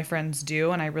 A lot of my friends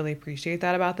do, and I really appreciate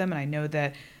that about them. And I know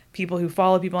that people who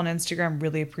follow people on Instagram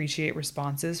really appreciate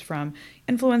responses from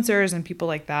influencers and people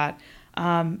like that.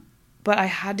 But I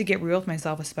had to get real with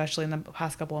myself, especially in the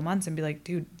past couple of months, and be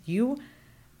dude, you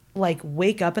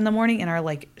wake up in the morning and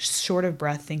are short of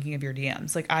breath thinking of your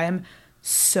DMs.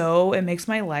 It makes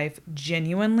my life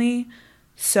genuinely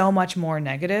so much more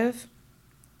negative.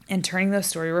 And turning those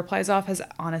story replies off has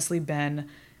honestly been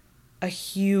a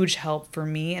huge help for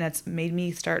me, and it's made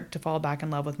me start to fall back in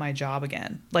love with my job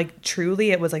again. Truly,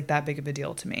 it was that big of a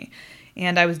deal to me.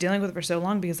 And I was dealing with it for so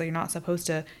long because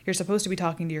you're supposed to be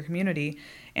talking to your community.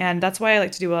 And that's why I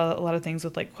like to do a lot of things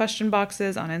with question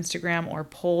boxes on Instagram or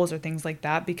polls or things like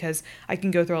that, because I can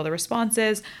go through all the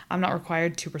responses. I'm not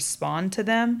required to respond to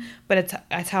them, but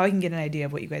it's how I can get an idea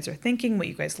of what you guys are thinking, what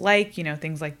you guys like,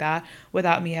 things like that,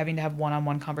 without me having to have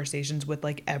one-on-one conversations with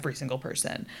every single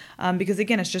person. Because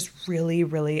again, it's just really,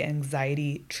 really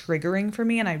anxiety triggering for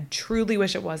me. And I truly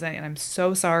wish it wasn't. And I'm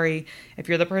so sorry if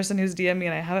you're the person who's DM'd me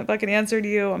and I haven't fucking answered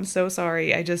you. I'm so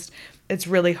sorry. It's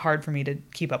really hard for me to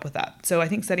keep up with that. So I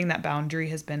think setting that boundary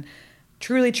has been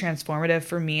truly transformative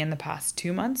for me in the past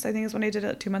 2 months. I think is when I did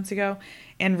it 2 months ago,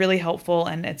 and really helpful.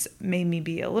 And it's made me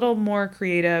be a little more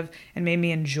creative and made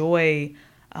me enjoy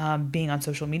being on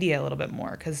social media a little bit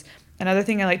more. Because another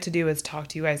thing I like to do is talk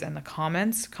to you guys in the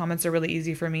comments. Comments are really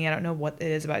easy for me. I don't know what it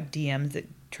is about DMs that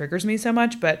triggers me so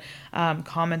much, but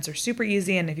comments are super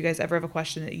easy. And if you guys ever have a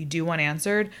question that you do want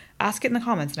answered, ask it in the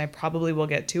comments, and I probably will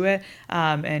get to it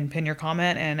and pin your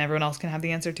comment, and everyone else can have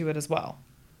the answer to it as well.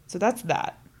 So that's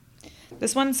that.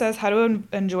 This one says, how to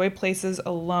enjoy places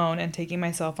alone and taking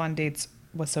myself on dates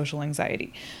with social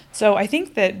anxiety. So I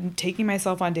think that taking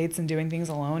myself on dates and doing things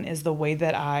alone is the way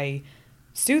that I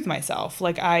soothe myself.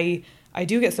 Like I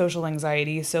do get social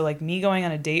anxiety, so like me going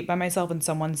on a date by myself and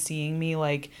someone seeing me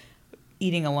like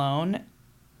eating alone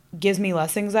gives me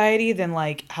less anxiety than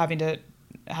like having to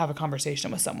have a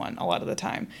conversation with someone a lot of the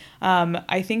time.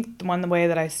 I think one way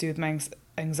that I soothe my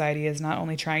anxiety is not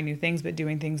only trying new things, but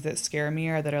doing things that scare me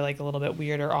or that are like a little bit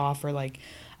weird or off or like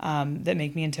that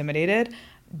make me intimidated.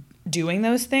 Doing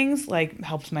those things like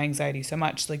helps my anxiety so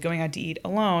much. Like going out to eat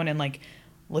alone and like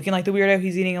looking like the weirdo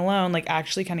who's eating alone, like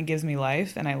actually kind of gives me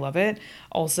life and I love it.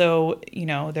 Also, you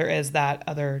know, there is that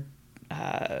other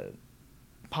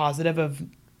positive of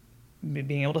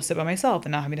being able to sit by myself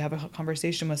and not having to have a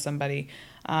conversation with somebody.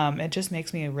 It just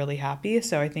makes me really happy.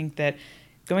 So I think that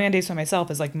going on dates by myself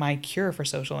is like my cure for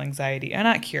social anxiety. Or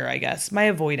not cure, I guess, my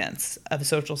avoidance of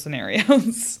social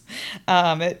scenarios.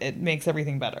 It makes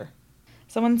everything better.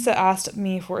 Someone asked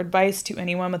me for advice to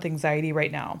anyone with anxiety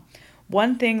right now.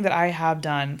 One thing that I have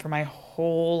done for my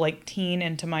whole like teen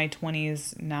into my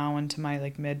 20s, now into my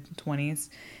like mid 20s,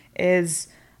 is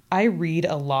I read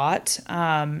a lot,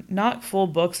 not full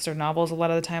books or novels. A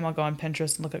lot of the time I'll go on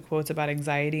Pinterest and look at quotes about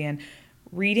anxiety, and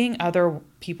reading other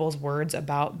people's words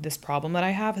about this problem that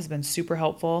I have has been super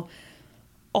helpful.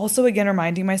 Also, again,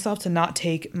 reminding myself to not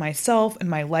take myself and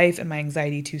my life and my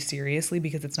anxiety too seriously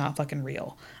because it's not fucking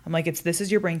real. I'm like, this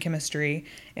is your brain chemistry.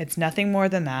 It's nothing more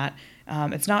than that.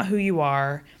 It's not who you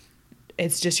are.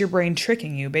 It's just your brain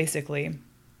tricking you, basically.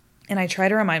 And I try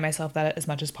to remind myself that as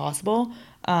much as possible.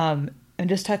 And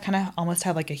just to kind of almost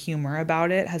have like a humor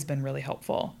about it has been really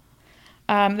helpful.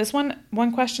 This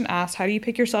one question asked, how do you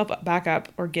pick yourself back up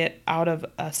or get out of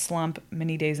a slump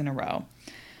many days in a row?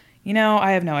 You know,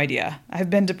 I have no idea.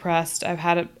 I've been depressed.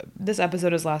 This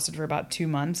episode has lasted for about 2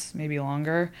 months, maybe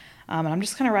longer. And I'm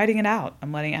just kind of writing it out.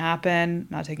 I'm letting it happen,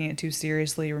 not taking it too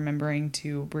seriously, remembering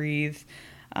to breathe.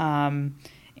 And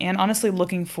honestly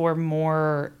looking for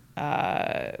more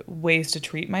ways to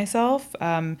treat myself.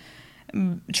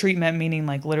 Treatment meaning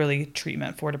like literally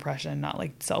treatment for depression, not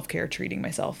like self-care treating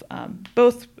myself.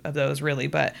 Both of those really,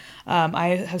 but I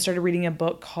have started reading a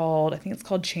book called, I think it's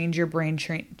called Change Your Brain,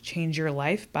 Change Your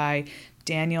Life by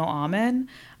Daniel Amen.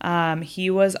 He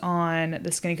was on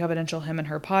the Skinny Confidential Him and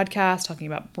Her podcast talking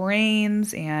about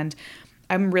brains, and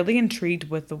I'm really intrigued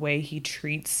with the way he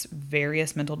treats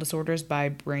various mental disorders by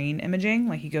brain imaging.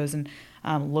 Like he goes and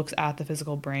looks at the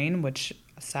physical brain, which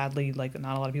sadly, like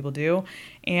not a lot of people do.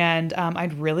 And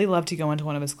I'd really love to go into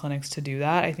one of his clinics to do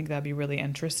that. I think that'd be really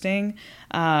interesting.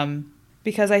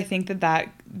 Because I think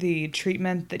that the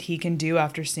treatment that he can do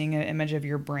after seeing an image of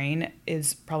your brain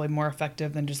is probably more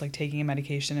effective than just like taking a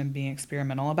medication and being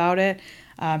experimental about it.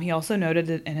 He also noted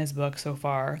that in his book so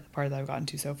far, the part that I've gotten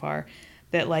to so far,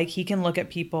 that like he can look at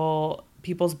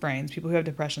people's brains, people who have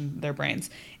depression, their brains,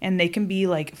 and they can be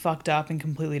like fucked up in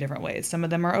completely different ways. Some of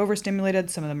them are overstimulated,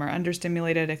 some of them are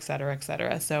understimulated, et cetera, et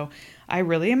cetera. So I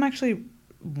really am actually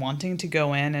wanting to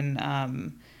go in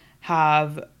and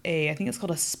have I think it's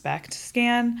called a SPECT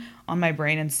scan on my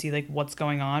brain and see like what's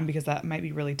going on, because that might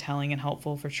be really telling and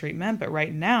helpful for treatment. But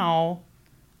right now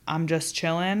I'm just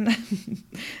chilling,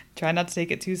 trying not to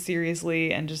take it too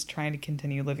seriously and just trying to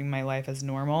continue living my life as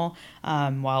normal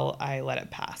while I let it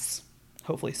pass,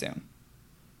 hopefully soon.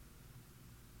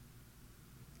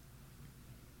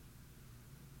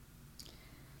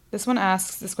 This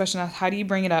question asks, how do you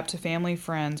bring it up to family,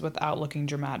 friends without looking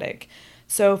dramatic?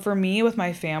 So for me, with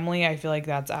my family, I feel like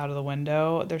that's out of the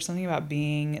window. There's something about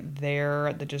being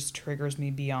there that just triggers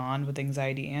me beyond with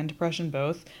anxiety and depression,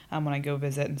 both, when I go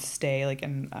visit and stay like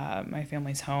in my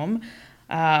family's home.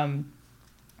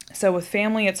 So with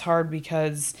family, it's hard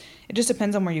because it just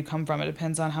depends on where you come from. It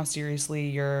depends on how seriously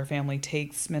your family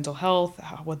takes mental health,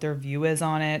 what their view is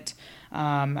on it,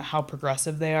 how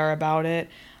progressive they are about it.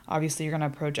 Obviously, you're going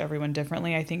to approach everyone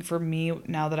differently. I think for me,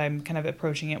 now that I'm kind of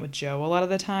approaching it with Joe a lot of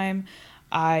the time,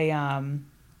 I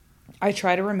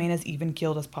try to remain as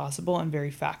even-keeled as possible and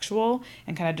very factual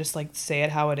and kind of just like say it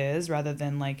how it is rather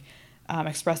than like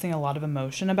expressing a lot of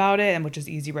emotion about it, and which is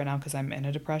easy right now because I'm in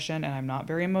a depression and I'm not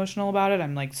very emotional about it.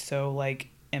 I'm like so like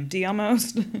empty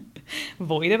almost,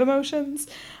 void of emotions.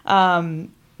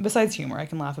 Besides humor, I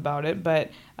can laugh about it,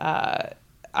 but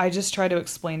I just try to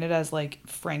explain it as like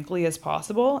frankly as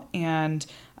possible, and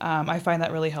I find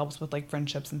that really helps with like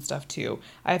friendships and stuff too.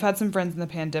 I've had some friends in the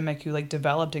pandemic who like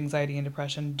developed anxiety and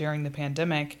depression during the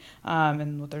pandemic,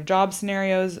 and with their job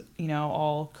scenarios, you know,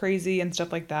 all crazy and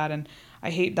stuff like that. And I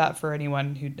hate that for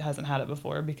anyone who hasn't had it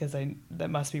before, because that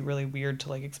must be really weird to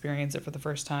like experience it for the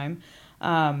first time.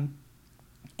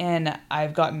 And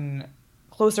I've gotten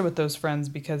closer with those friends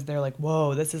because they're like,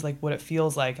 whoa, this is like what it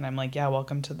feels like. And I'm like, yeah,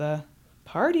 welcome to the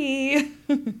party.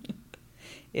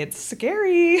 It's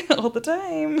scary all the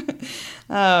time.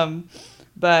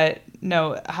 But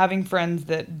no, having friends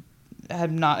that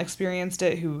have not experienced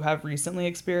it, who have recently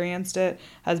experienced it,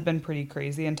 has been pretty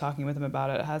crazy. And talking with them about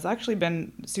it has actually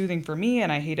been soothing for me,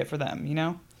 and I hate it for them, you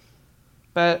know?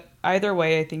 But either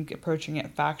way, I think approaching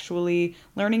it factually,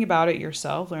 learning about it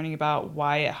yourself, learning about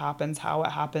why it happens, how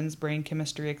it happens, brain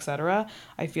chemistry, etc.,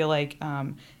 I feel like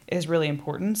is really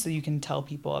important so you can tell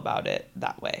people about it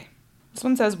that way. This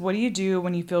one says, what do you do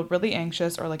when you feel really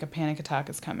anxious or like a panic attack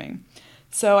is coming?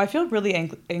 So I feel really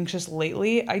anxious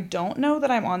lately. I don't know that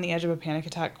I'm on the edge of a panic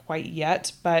attack quite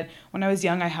yet, but when I was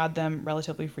young, I had them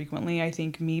relatively frequently. I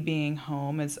think me being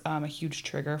home is a huge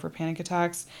trigger for panic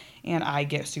attacks, and I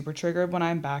get super triggered when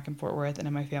I'm back in Fort Worth and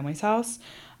in my family's house.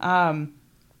 So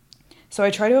I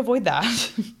try to avoid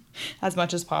that as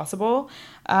much as possible.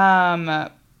 In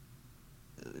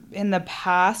the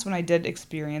past, when I did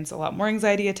experience a lot more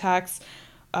anxiety attacks,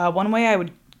 one way I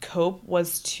would cope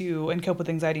with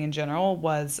anxiety in general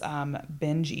was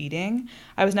binge eating.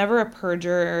 I was never a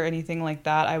purger or anything like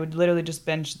that. I would literally just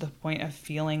binge to the point of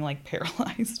feeling like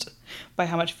paralyzed by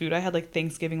how much food I had, like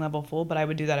Thanksgiving level full, but I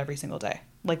would do that every single day.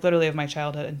 Like literally of my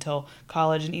childhood until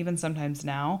college, and even sometimes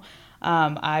now,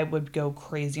 I would go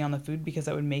crazy on the food because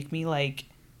it would make me like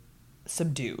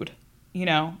subdued, you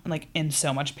know, and like in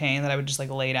so much pain that I would just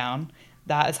like lay down.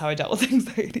 That is how I dealt with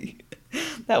anxiety.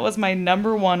 That was my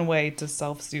number one way to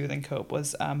self-soothe and cope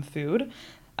was food.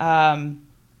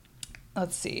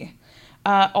 Let's see.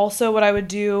 Also, what I would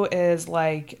do is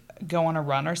like go on a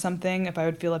run or something. If I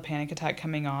would feel a panic attack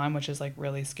coming on, which is like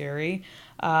really scary,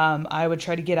 I would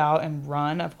try to get out and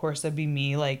run. Of course, that'd be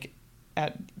me like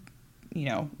at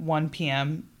 1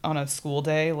 p.m. on a school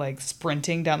day, like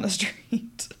sprinting down the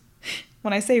street.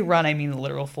 When I say run, I mean the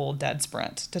literal full dead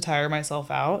sprint to tire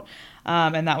myself out.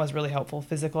 And that was really helpful.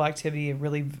 Physical activity,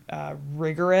 really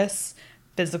rigorous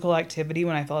physical activity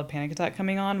when I felt a panic attack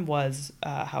coming on was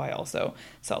how I also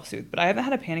self-soothe. But I haven't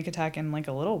had a panic attack in like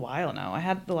a little while now.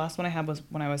 The last one I had was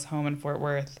when I was home in Fort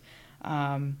Worth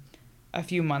a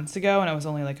few months ago, and it was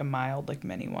only like a mild, like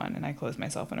mini one. And I closed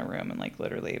myself in a room and like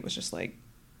literally it was just like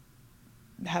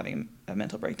having a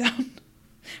mental breakdown.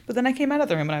 But then I came out of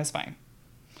the room and I was fine.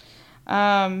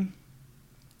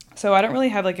 So I don't really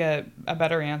have like a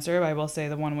better answer, but I will say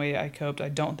the one way I coped, I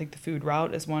don't think the food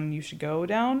route is one you should go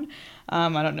down. I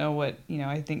don't know what,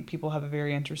 I think people have a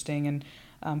very interesting and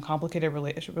complicated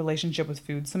relationship with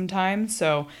food sometimes.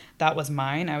 So that was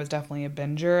mine. I was definitely a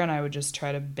binger, and I would just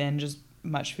try to binge as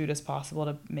much food as possible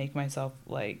to make myself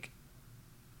like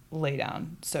lay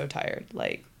down so tired,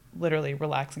 like literally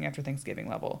relaxing after Thanksgiving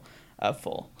level of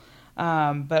full.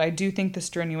 But I do think the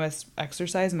strenuous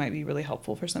exercise might be really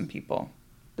helpful for some people.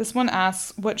 This one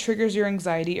asks, what triggers your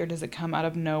anxiety, or does it come out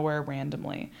of nowhere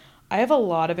randomly? I have a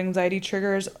lot of anxiety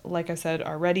triggers. Like I said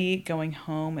already, going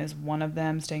home is one of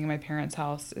them. Staying in my parents'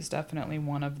 house is definitely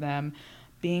one of them.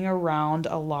 Being around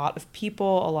a lot of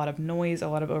people, a lot of noise, a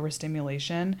lot of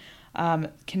overstimulation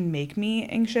can make me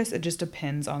anxious. It just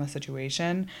depends on the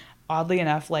situation. Oddly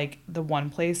enough, like the one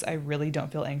place I really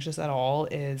don't feel anxious at all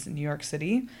is New York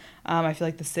City. I feel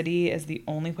like the city is the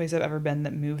only place I've ever been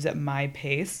that moves at my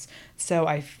pace. So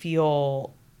I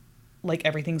feel like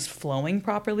everything's flowing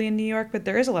properly in New York, but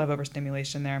there is a lot of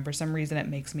overstimulation there. And for some reason, it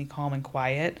makes me calm and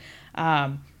quiet.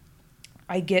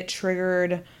 I get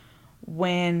triggered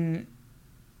when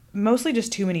mostly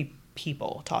just too many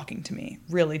people talking to me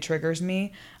really triggers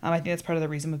me. I think that's part of the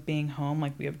reason with being home.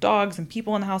 Like we have dogs and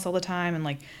people in the house all the time, and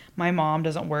like my mom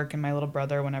doesn't work, and my little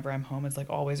brother, whenever I'm home, is like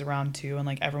always around too, and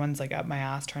like everyone's like up my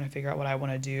ass trying to figure out what I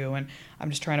want to do, and I'm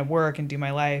just trying to work and do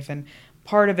my life. And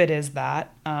part of it is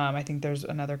that I think there's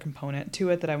another component to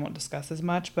it that I won't discuss as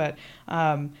much, but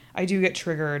I do get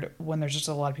triggered when there's just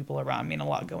a lot of people around me and a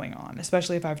lot going on,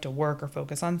 especially if I have to work or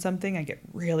focus on something. I get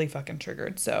really fucking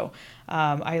triggered. So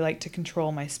I like to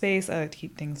control my space. I like to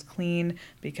keep things clean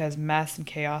because mess and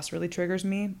chaos really triggers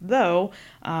me, though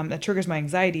that triggers my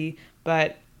anxiety.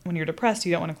 But when you're depressed,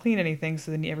 you don't want to clean anything,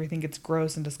 so then everything gets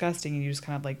gross and disgusting, and you just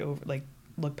kind of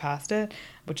look past it,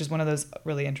 which is one of those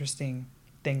really interesting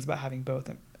things about having both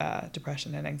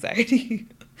depression and anxiety.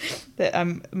 That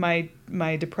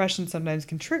my depression sometimes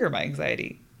can trigger my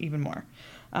anxiety even more,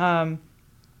 and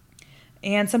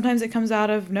sometimes it comes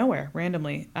out of nowhere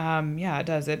randomly. Yeah, it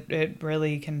does. It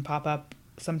really can pop up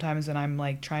sometimes when I'm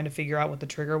like trying to figure out what the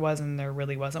trigger was and there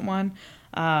really wasn't one.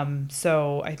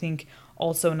 So I think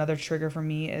also another trigger for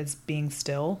me is being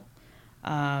still.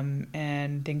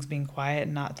 And things being quiet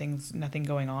and nothing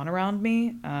going on around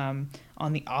me.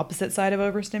 On the opposite side of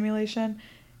overstimulation,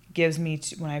 gives me,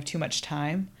 when I have too much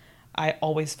time, I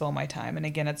always fill my time. And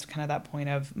again, it's kind of that point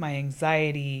of my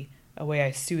anxiety. A way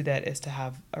I soothe it is to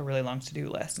have a really long to-do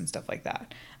list and stuff like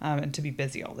that, and to be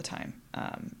busy all the time,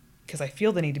 because I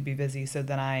feel the need to be busy. So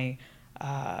then I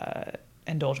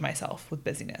indulge myself with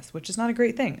busyness, which is not a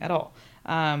great thing at all.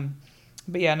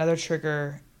 But yeah, another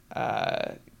trigger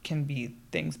can be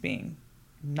things being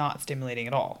not stimulating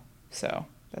at all. So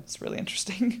that's really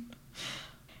interesting.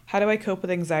 How do I cope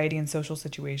with anxiety in social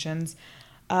situations?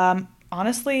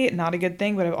 Honestly, not a good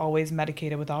thing, but I've always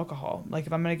medicated with alcohol. Like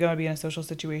if I'm going to go and be in a social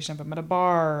situation, if I'm at a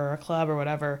bar or a club or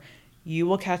whatever, you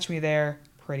will catch me there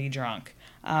pretty drunk.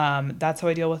 That's how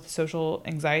I deal with social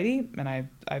anxiety. And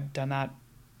I've done that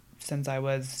since I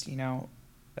was,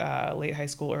 late high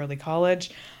school, early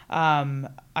college.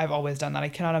 I've always done that. I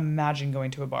cannot imagine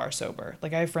going to a bar sober.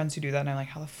 Like I have friends who do that and I'm like,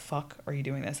 how the fuck are you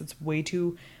doing this? It's way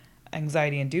too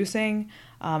anxiety inducing.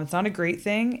 It's not a great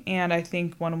thing. And I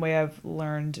think one way I've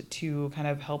learned to kind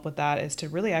of help with that is to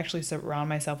really actually surround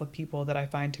myself with people that I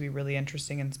find to be really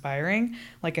interesting and inspiring,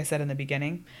 like I said in the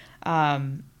beginning.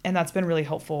 And that's been really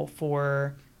helpful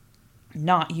for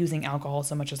not using alcohol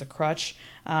so much as a crutch,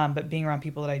 but being around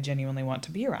people that I genuinely want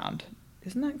to be around.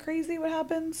 Isn't that crazy what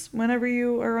happens whenever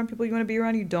you are around people you want to be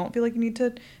around? You don't feel like you need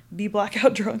to be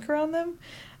blackout drunk around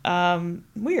them.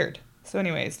 Weird. So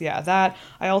anyways, yeah, that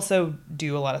I also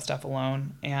do a lot of stuff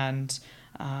alone, and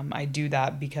I do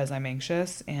that because I'm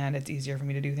anxious and it's easier for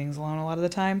me to do things alone a lot of the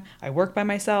time. I work by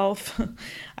myself.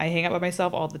 I hang out by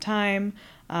myself all the time,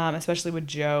 especially with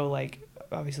Joe, like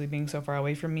obviously being so far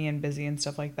away from me and busy and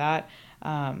stuff like that.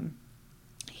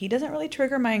 He doesn't really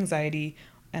trigger my anxiety,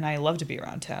 and I love to be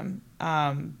around him.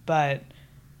 But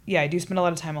yeah, I do spend a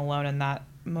lot of time alone, and that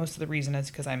most of the reason is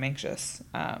because I'm anxious,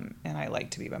 and I like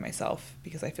to be by myself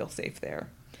because I feel safe there.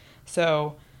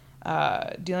 So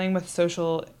dealing with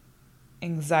social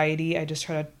anxiety, I just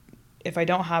try to, if I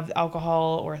don't have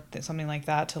alcohol or something like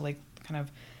that to like kind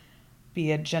of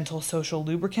be a gentle social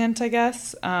lubricant, I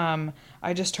guess,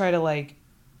 I just try to like,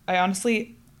 I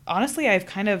honestly I've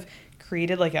kind of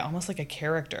created like almost like a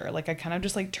character. Like I kind of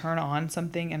just like turn on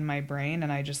something in my brain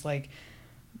and I just like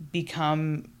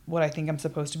become what I think I'm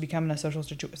supposed to become in a social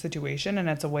situation. And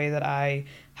it's a way that I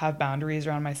have boundaries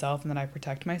around myself and that I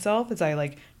protect myself as I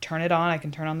like turn it on. I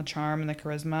can turn on the charm and the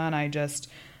charisma, and I just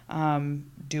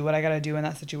do what I got to do in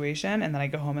that situation. And then I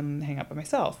go home and hang out by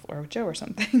myself or with Joe or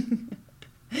something.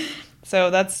 So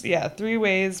that's, 3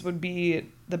 ways would be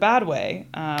the bad way.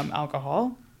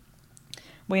 Alcohol.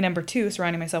 Way number 2,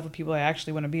 surrounding myself with people I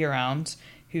actually want to be around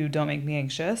who don't make me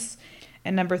anxious.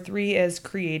 And number 3 is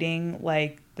creating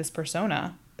like this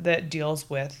persona that deals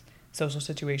with social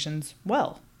situations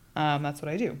well. That's what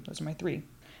I do. Those are my 3.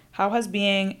 How has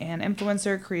being an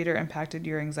influencer creator impacted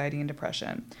your anxiety and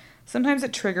depression? Sometimes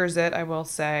it triggers it, I will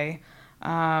say,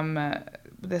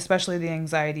 especially the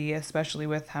anxiety, especially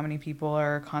with how many people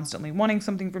are constantly wanting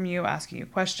something from you, asking you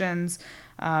questions,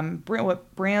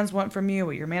 what brands want from you,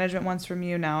 what your management wants from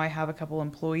you. Now I have a couple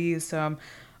employees, so I'm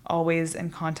always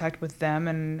in contact with them,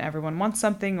 and everyone wants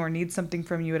something or needs something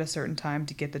from you at a certain time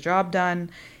to get the job done.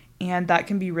 And that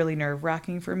can be really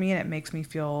nerve-wracking for me, and it makes me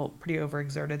feel pretty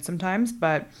overexerted sometimes.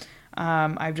 But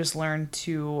I've just learned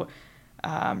to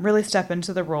really step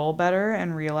into the role better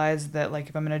and realize that like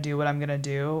if I'm going to do what I'm going to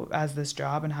do as this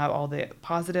job and have all the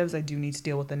positives, I do need to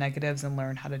deal with the negatives and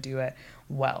learn how to do it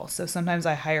well. So sometimes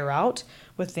I hire out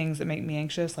with things that make me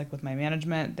anxious, like with my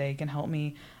management. They can help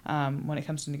me when it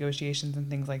comes to negotiations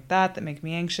and things like that make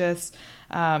me anxious.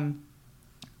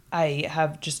 I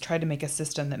have just tried to make a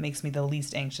system that makes me the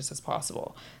least anxious as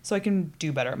possible so I can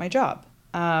do better at my job.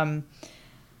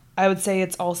 I would say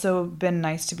it's also been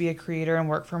nice to be a creator and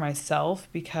work for myself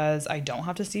because I don't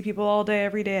have to see people all day,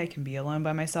 every day. I can be alone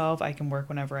by myself. I can work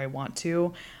whenever I want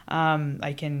to.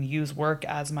 I can use work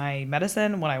as my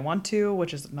medicine when I want to,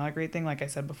 which is not a great thing, like I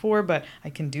said before, but I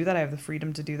can do that. I have the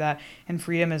freedom to do that. And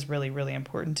freedom is really, really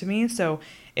important to me. So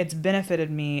it's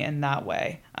benefited me in that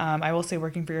way. I will say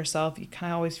working for yourself, you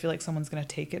kind of always feel like someone's going to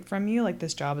take it from you. Like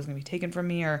this job is going to be taken from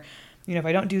me, or if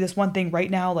I don't do this one thing right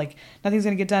now, like nothing's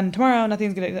going to get done tomorrow.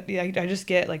 I just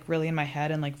get like really in my head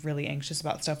and like really anxious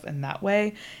about stuff in that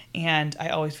way. And I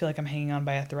always feel like I'm hanging on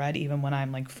by a thread, even when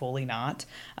I'm like fully not.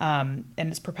 And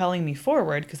it's propelling me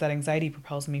forward because that anxiety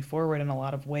propels me forward in a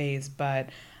lot of ways. But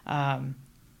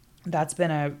that's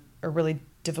been a really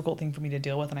difficult thing for me to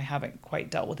deal with. And I haven't quite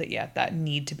dealt with it yet. That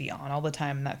need to be on all the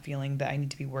time. And that feeling that I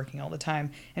need to be working all the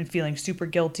time and feeling super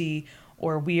guilty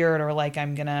or weird or like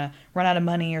I'm gonna run out of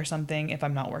money or something if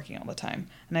I'm not working all the time.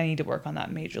 And I need to work on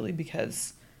that majorly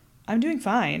because I'm doing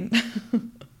fine.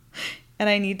 And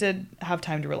I need to have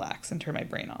time to relax and turn my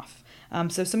brain off.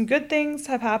 So some good things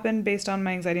have happened based on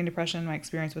my anxiety and depression and my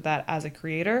experience with that as a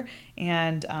creator,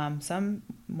 and some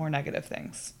more negative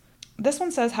things. This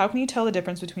one says, how can you tell the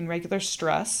difference between regular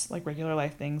stress, like regular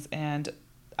life things, and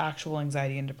actual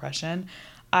anxiety and depression?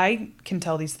 I can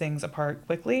tell these things apart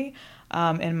quickly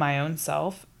in my own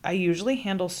self. I usually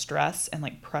handle stress and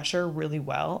like pressure really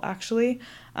well, actually.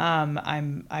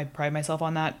 I pride myself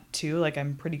on that too. Like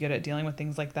I'm pretty good at dealing with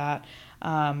things like that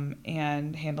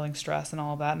and handling stress and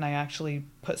all of that. And I actually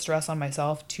put stress on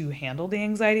myself to handle the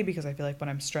anxiety because I feel like when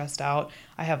I'm stressed out,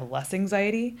 I have less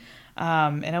anxiety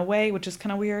in a way, which is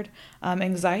kind of weird.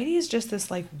 Anxiety is just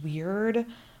this like weird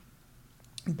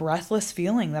breathless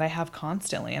feeling that I have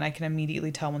constantly, and I can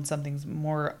immediately tell when something's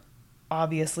more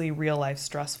obviously real life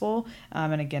stressful.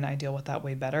 And again, I deal with that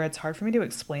way better. It's hard for me to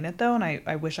explain it though, and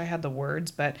I wish I had the words,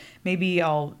 but maybe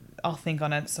I'll think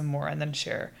on it some more and then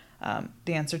share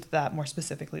the answer to that more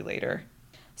specifically later.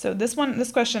 So this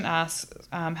question asks,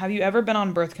 have you ever been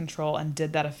on birth control and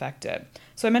did that affect it?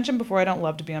 So I mentioned before I don't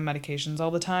love to be on medications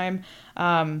all the time.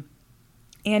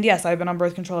 And yes, I've been on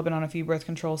birth control. I've been on a few birth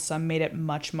controls. Some made it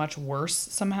much, much worse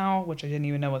somehow, which I didn't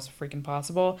even know was freaking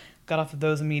possible. Got off of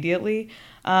those immediately.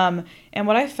 And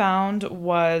what I found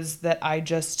was that I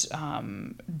just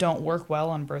don't work well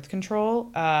on birth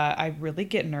control. I really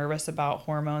get nervous about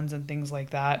hormones and things like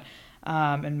that.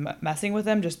 And messing with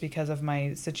them just because of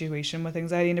my situation with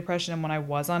anxiety and depression. And when I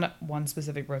was on one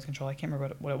specific birth control, I can't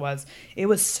remember what it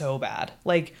was so bad,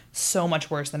 like so much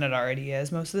worse than it already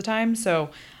is most of the time. So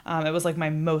it was like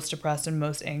my most depressed and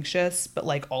most anxious, but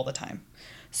like all the time.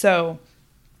 So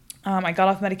I got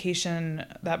off medication,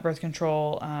 that birth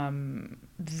control,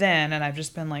 then, and I've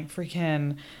just been like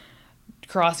freaking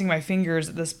crossing my fingers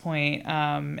at this point,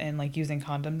 and like using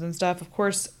condoms and stuff. Of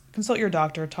course, consult your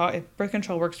doctor. If birth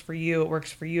control works for you, it works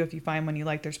for you. If you find one you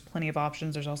like, there's plenty of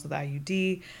options. There's also the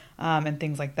IUD and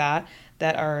things like that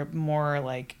are more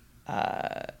like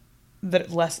that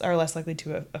are less likely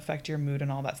to affect your mood and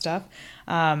all that stuff.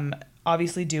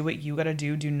 Obviously, do what you gotta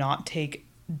do. Do not take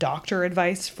doctor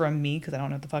advice from me because I don't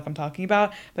know what the fuck I'm talking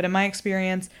about. But in my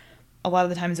experience, a lot of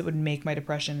the times it would make my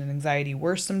depression and anxiety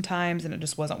worse sometimes, and it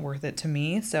just wasn't worth it to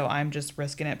me. So I'm just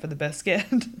risking it for the biscuit.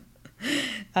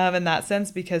 In that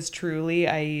sense, because truly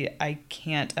I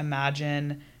can't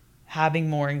imagine having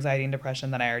more anxiety and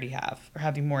depression than I already have, or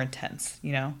having more intense,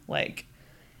 like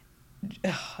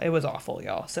it was awful,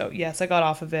 y'all. So yes, I got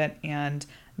off of it, and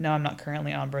no, I'm not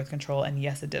currently on birth control, and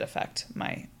yes, it did affect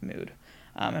my mood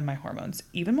and my hormones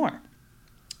even more.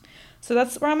 So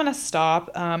that's where I'm going to stop.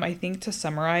 I think to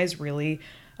summarize, really,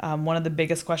 one of the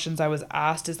biggest questions I was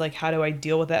asked is like, how do I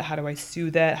deal with it? How do I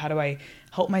soothe it? How do I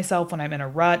help myself when I'm in a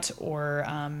rut or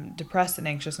depressed and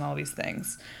anxious and all these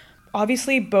things?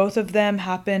 Obviously, both of them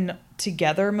happen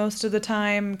together most of the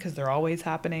time because they're always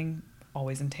happening,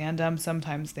 always in tandem.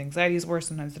 Sometimes the anxiety is worse,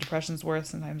 sometimes the depression is worse,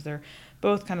 sometimes they're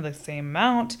both kind of the same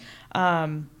amount.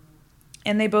 And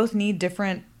they both need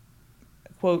different,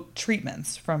 quote,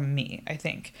 treatments from me, I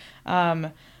think.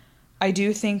 I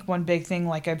do think one big thing,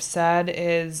 like I've said,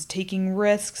 is taking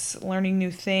risks, learning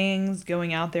new things,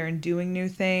 going out there and doing new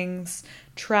things,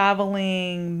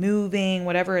 traveling, moving,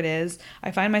 whatever it is.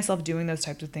 I find myself doing those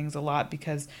types of things a lot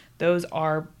because those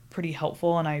are pretty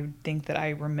helpful, and I think that I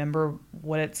remember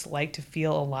what it's like to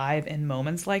feel alive in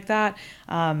moments like that.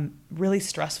 Really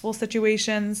stressful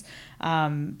situations,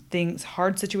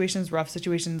 hard situations, rough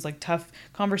situations, like tough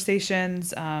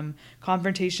conversations,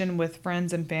 confrontation with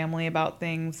friends and family about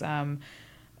things. Some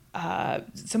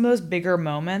of those bigger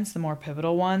moments, the more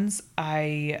pivotal ones,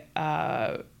 I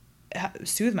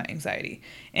soothe my anxiety.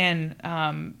 And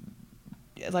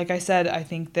like I said, I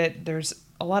think that there's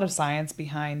a lot of science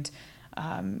behind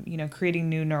creating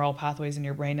new neural pathways in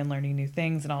your brain and learning new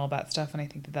things and all of that stuff. And I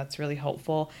think that that's really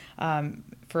helpful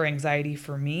for anxiety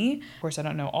for me. Of course, I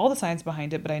don't know all the science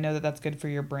behind it, but I know that that's good for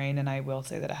your brain. And I will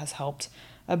say that it has helped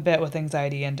a bit with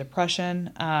anxiety and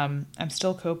depression. I'm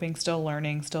still coping, still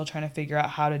learning, still trying to figure out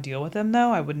how to deal with them,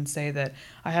 though. I wouldn't say that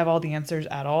I have all the answers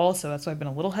at all. So that's why I've been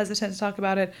a little hesitant to talk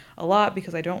about it a lot,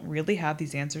 because I don't really have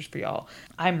these answers for y'all.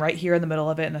 I'm right here in the middle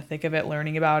of it, in the thick of it,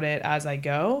 learning about it as I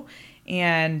go.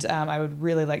 And I would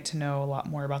really like to know a lot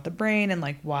more about the brain and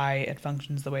like why it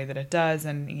functions the way that it does,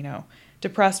 and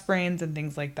depressed brains and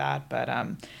things like that. But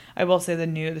I will say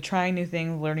the trying new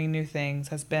things, learning new things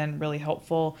has been really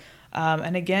helpful.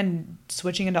 And again,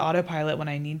 switching into autopilot when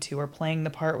I need to, or playing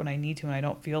the part when I need to and I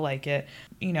don't feel like it,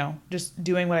 just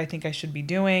doing what I think I should be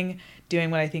doing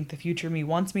what I think the future me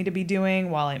wants me to be doing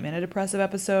while I'm in a depressive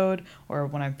episode or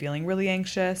when I'm feeling really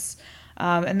anxious.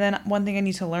 And then one thing I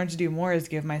need to learn to do more is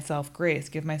give myself grace,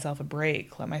 give myself a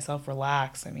break, let myself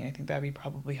relax. I mean, I think that'd be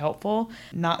probably helpful.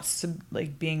 Not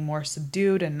being more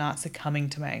subdued and not succumbing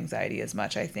to my anxiety as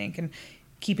much, I think, and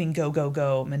keeping go, go,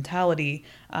 go mentality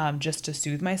just to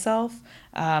soothe myself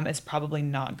is probably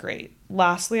not great.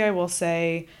 Lastly, I will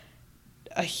say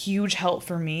a huge help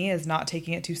for me is not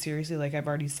taking it too seriously, like I've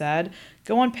already said.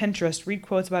 Go on Pinterest, read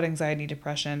quotes about anxiety,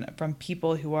 depression from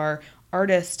people who are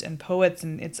artists and poets,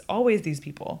 and it's always these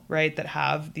people, right, that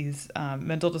have these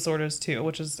mental disorders too,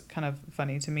 which is kind of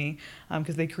funny to me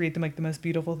because they create them like the most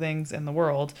beautiful things in the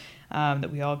world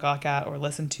that we all gawk at or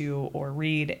listen to or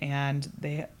read, and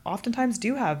they oftentimes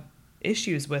do have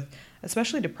issues with,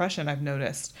 especially depression, I've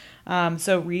noticed.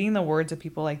 So reading the words of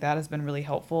people like that has been really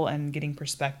helpful and getting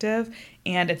perspective,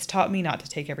 and it's taught me not to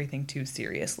take everything too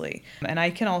seriously. And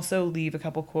I can also leave a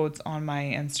couple quotes on my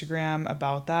Instagram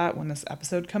about that when this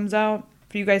episode comes out.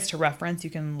 For you guys to reference, you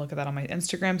can look at that on my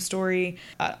Instagram story.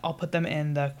 I'll put them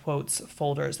in the quotes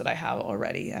folders that I have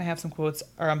already. And I have some quotes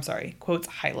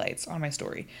highlights on my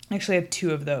story. I actually have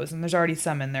 2 of those, and there's already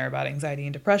some in there about anxiety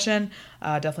and depression.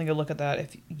 Definitely go look at that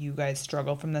if you guys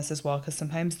struggle from this as well, because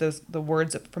sometimes the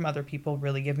words from other people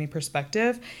really give me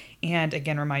perspective. And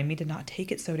again, remind me to not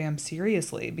take it so damn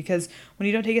seriously, because when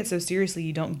you don't take it so seriously,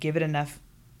 you don't give it enough,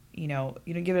 you don't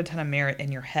give it a ton of merit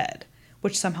in your head,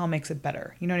 which somehow makes it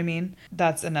better. You know what I mean?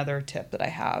 That's another tip that I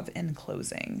have in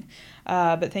closing.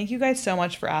 But thank you guys so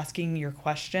much for asking your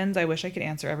questions. I wish I could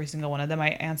answer every single one of them. I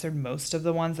answered most of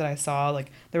the ones that I saw.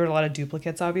 Like, there were a lot of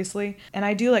duplicates, obviously. And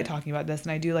I do like talking about this,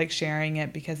 and I do like sharing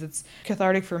it because it's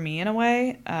cathartic for me in a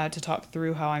way to talk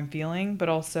through how I'm feeling. But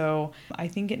also, I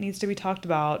think it needs to be talked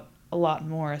about a lot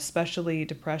more, especially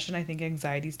depression. I think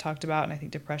anxiety's talked about, and I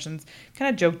think depression's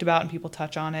kind of joked about and people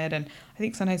touch on it. And I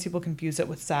think sometimes people confuse it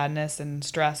with sadness and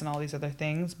stress and all these other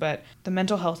things. But the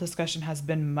mental health discussion has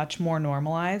been much more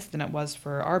normalized than it was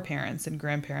for our parents and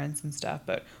grandparents and stuff.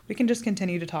 But we can just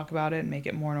continue to talk about it and make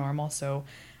it more normal, so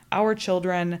our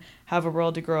children have a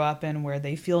world to grow up in where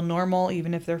they feel normal,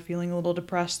 even if they're feeling a little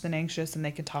depressed and anxious, and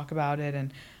they can talk about it.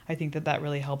 And I think that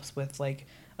really helps with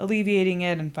alleviating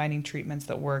it and finding treatments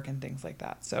that work and things like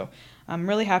that. So I'm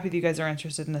really happy that you guys are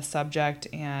interested in this subject,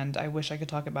 and I wish I could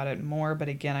talk about it more, but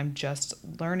again, I'm just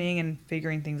learning and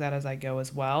figuring things out as I go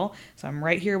as well. So I'm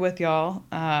right here with y'all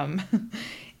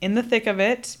in the thick of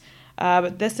it.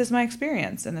 But this is my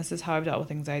experience, and this is how I've dealt with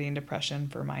anxiety and depression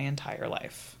for my entire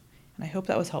life. And I hope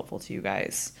that was helpful to you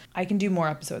guys. I can do more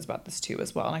episodes about this too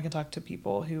as well, and I can talk to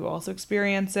people who also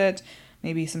experience it.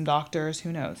 Maybe some doctors,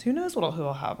 who knows? Who knows who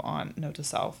I'll have on Note to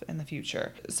Self in the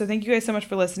future. So thank you guys so much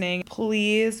for listening.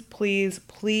 Please, please,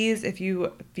 please, if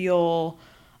you feel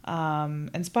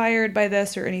inspired by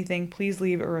this or anything, please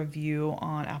leave a review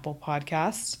on Apple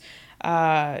Podcasts.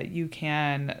 You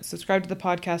can subscribe to the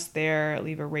podcast there,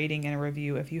 leave a rating and a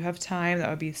review. If you have time, that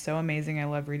would be so amazing. I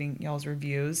love reading y'all's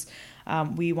reviews.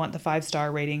 We want the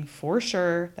 5-star rating for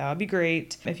sure. That would be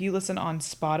great. If you listen on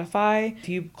Spotify, if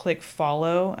you click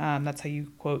follow, that's how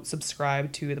you quote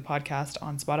subscribe to the podcast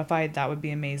on Spotify. That would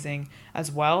be amazing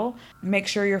as well. Make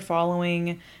sure you're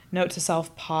following Note to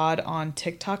Self Pod on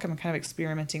TikTok. I'm kind of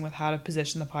experimenting with how to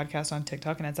position the podcast on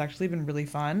TikTok, and it's actually been really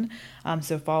fun.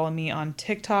 So follow me on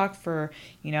TikTok for,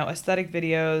 aesthetic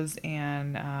videos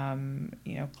and,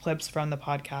 clips from the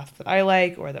podcast that I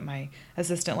like or that my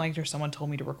assistant liked or someone told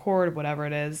me to record, whatever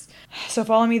it is. So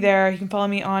follow me there. You can follow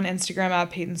me on Instagram at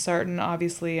Peyton Sarton.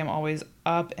 Obviously, I'm always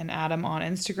up and at 'em on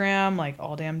Instagram, like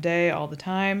all damn day, all the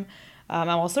time. I'm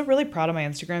also really proud of my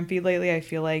Instagram feed lately. I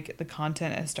feel like the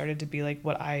content has started to be like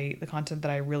the content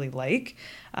that I really like.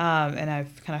 And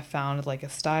I've kind of found like a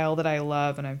style that I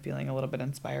love, and I'm feeling a little bit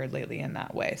inspired lately in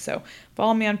that way. So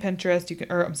follow me on Pinterest.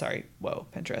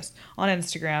 Pinterest. On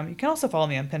Instagram. You can also follow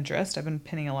me on Pinterest. I've been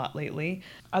pinning a lot lately.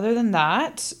 Other than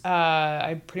that,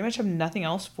 I pretty much have nothing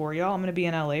else for y'all. I'm going to be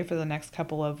in LA for the next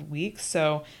couple of weeks,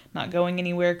 so not going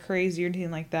anywhere crazy or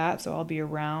anything like that. So I'll be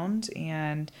around,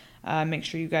 and make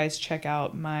sure you guys check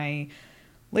out my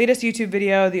latest YouTube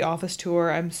video, The Office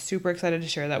Tour. I'm super excited to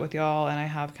share that with y'all, and I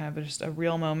have kind of just a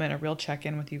real moment, a real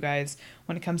check-in with you guys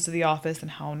when it comes to The Office and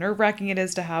how nerve-wracking it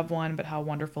is to have one, but how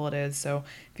wonderful it is. So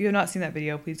if you have not seen that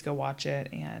video, please go watch it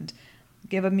and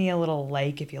give me a little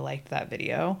like if you liked that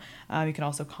video. You can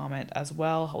also comment as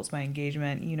well. Helps my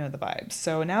engagement. You know the vibes.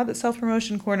 So now that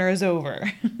Self-Promotion Corner is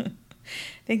over,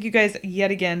 thank you guys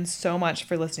yet again so much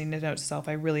for listening to Note to Self.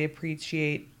 I really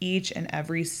appreciate each and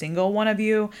every single one of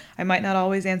you. I might not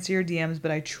always answer your DMs,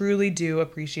 but I truly do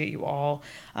appreciate you all.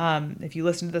 If you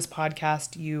listen to this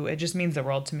podcast, it just means the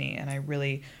world to me, and I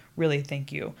really, really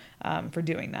thank you for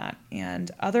doing that. And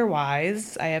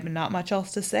otherwise, I have not much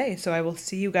else to say, so I will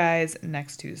see you guys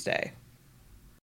next Tuesday.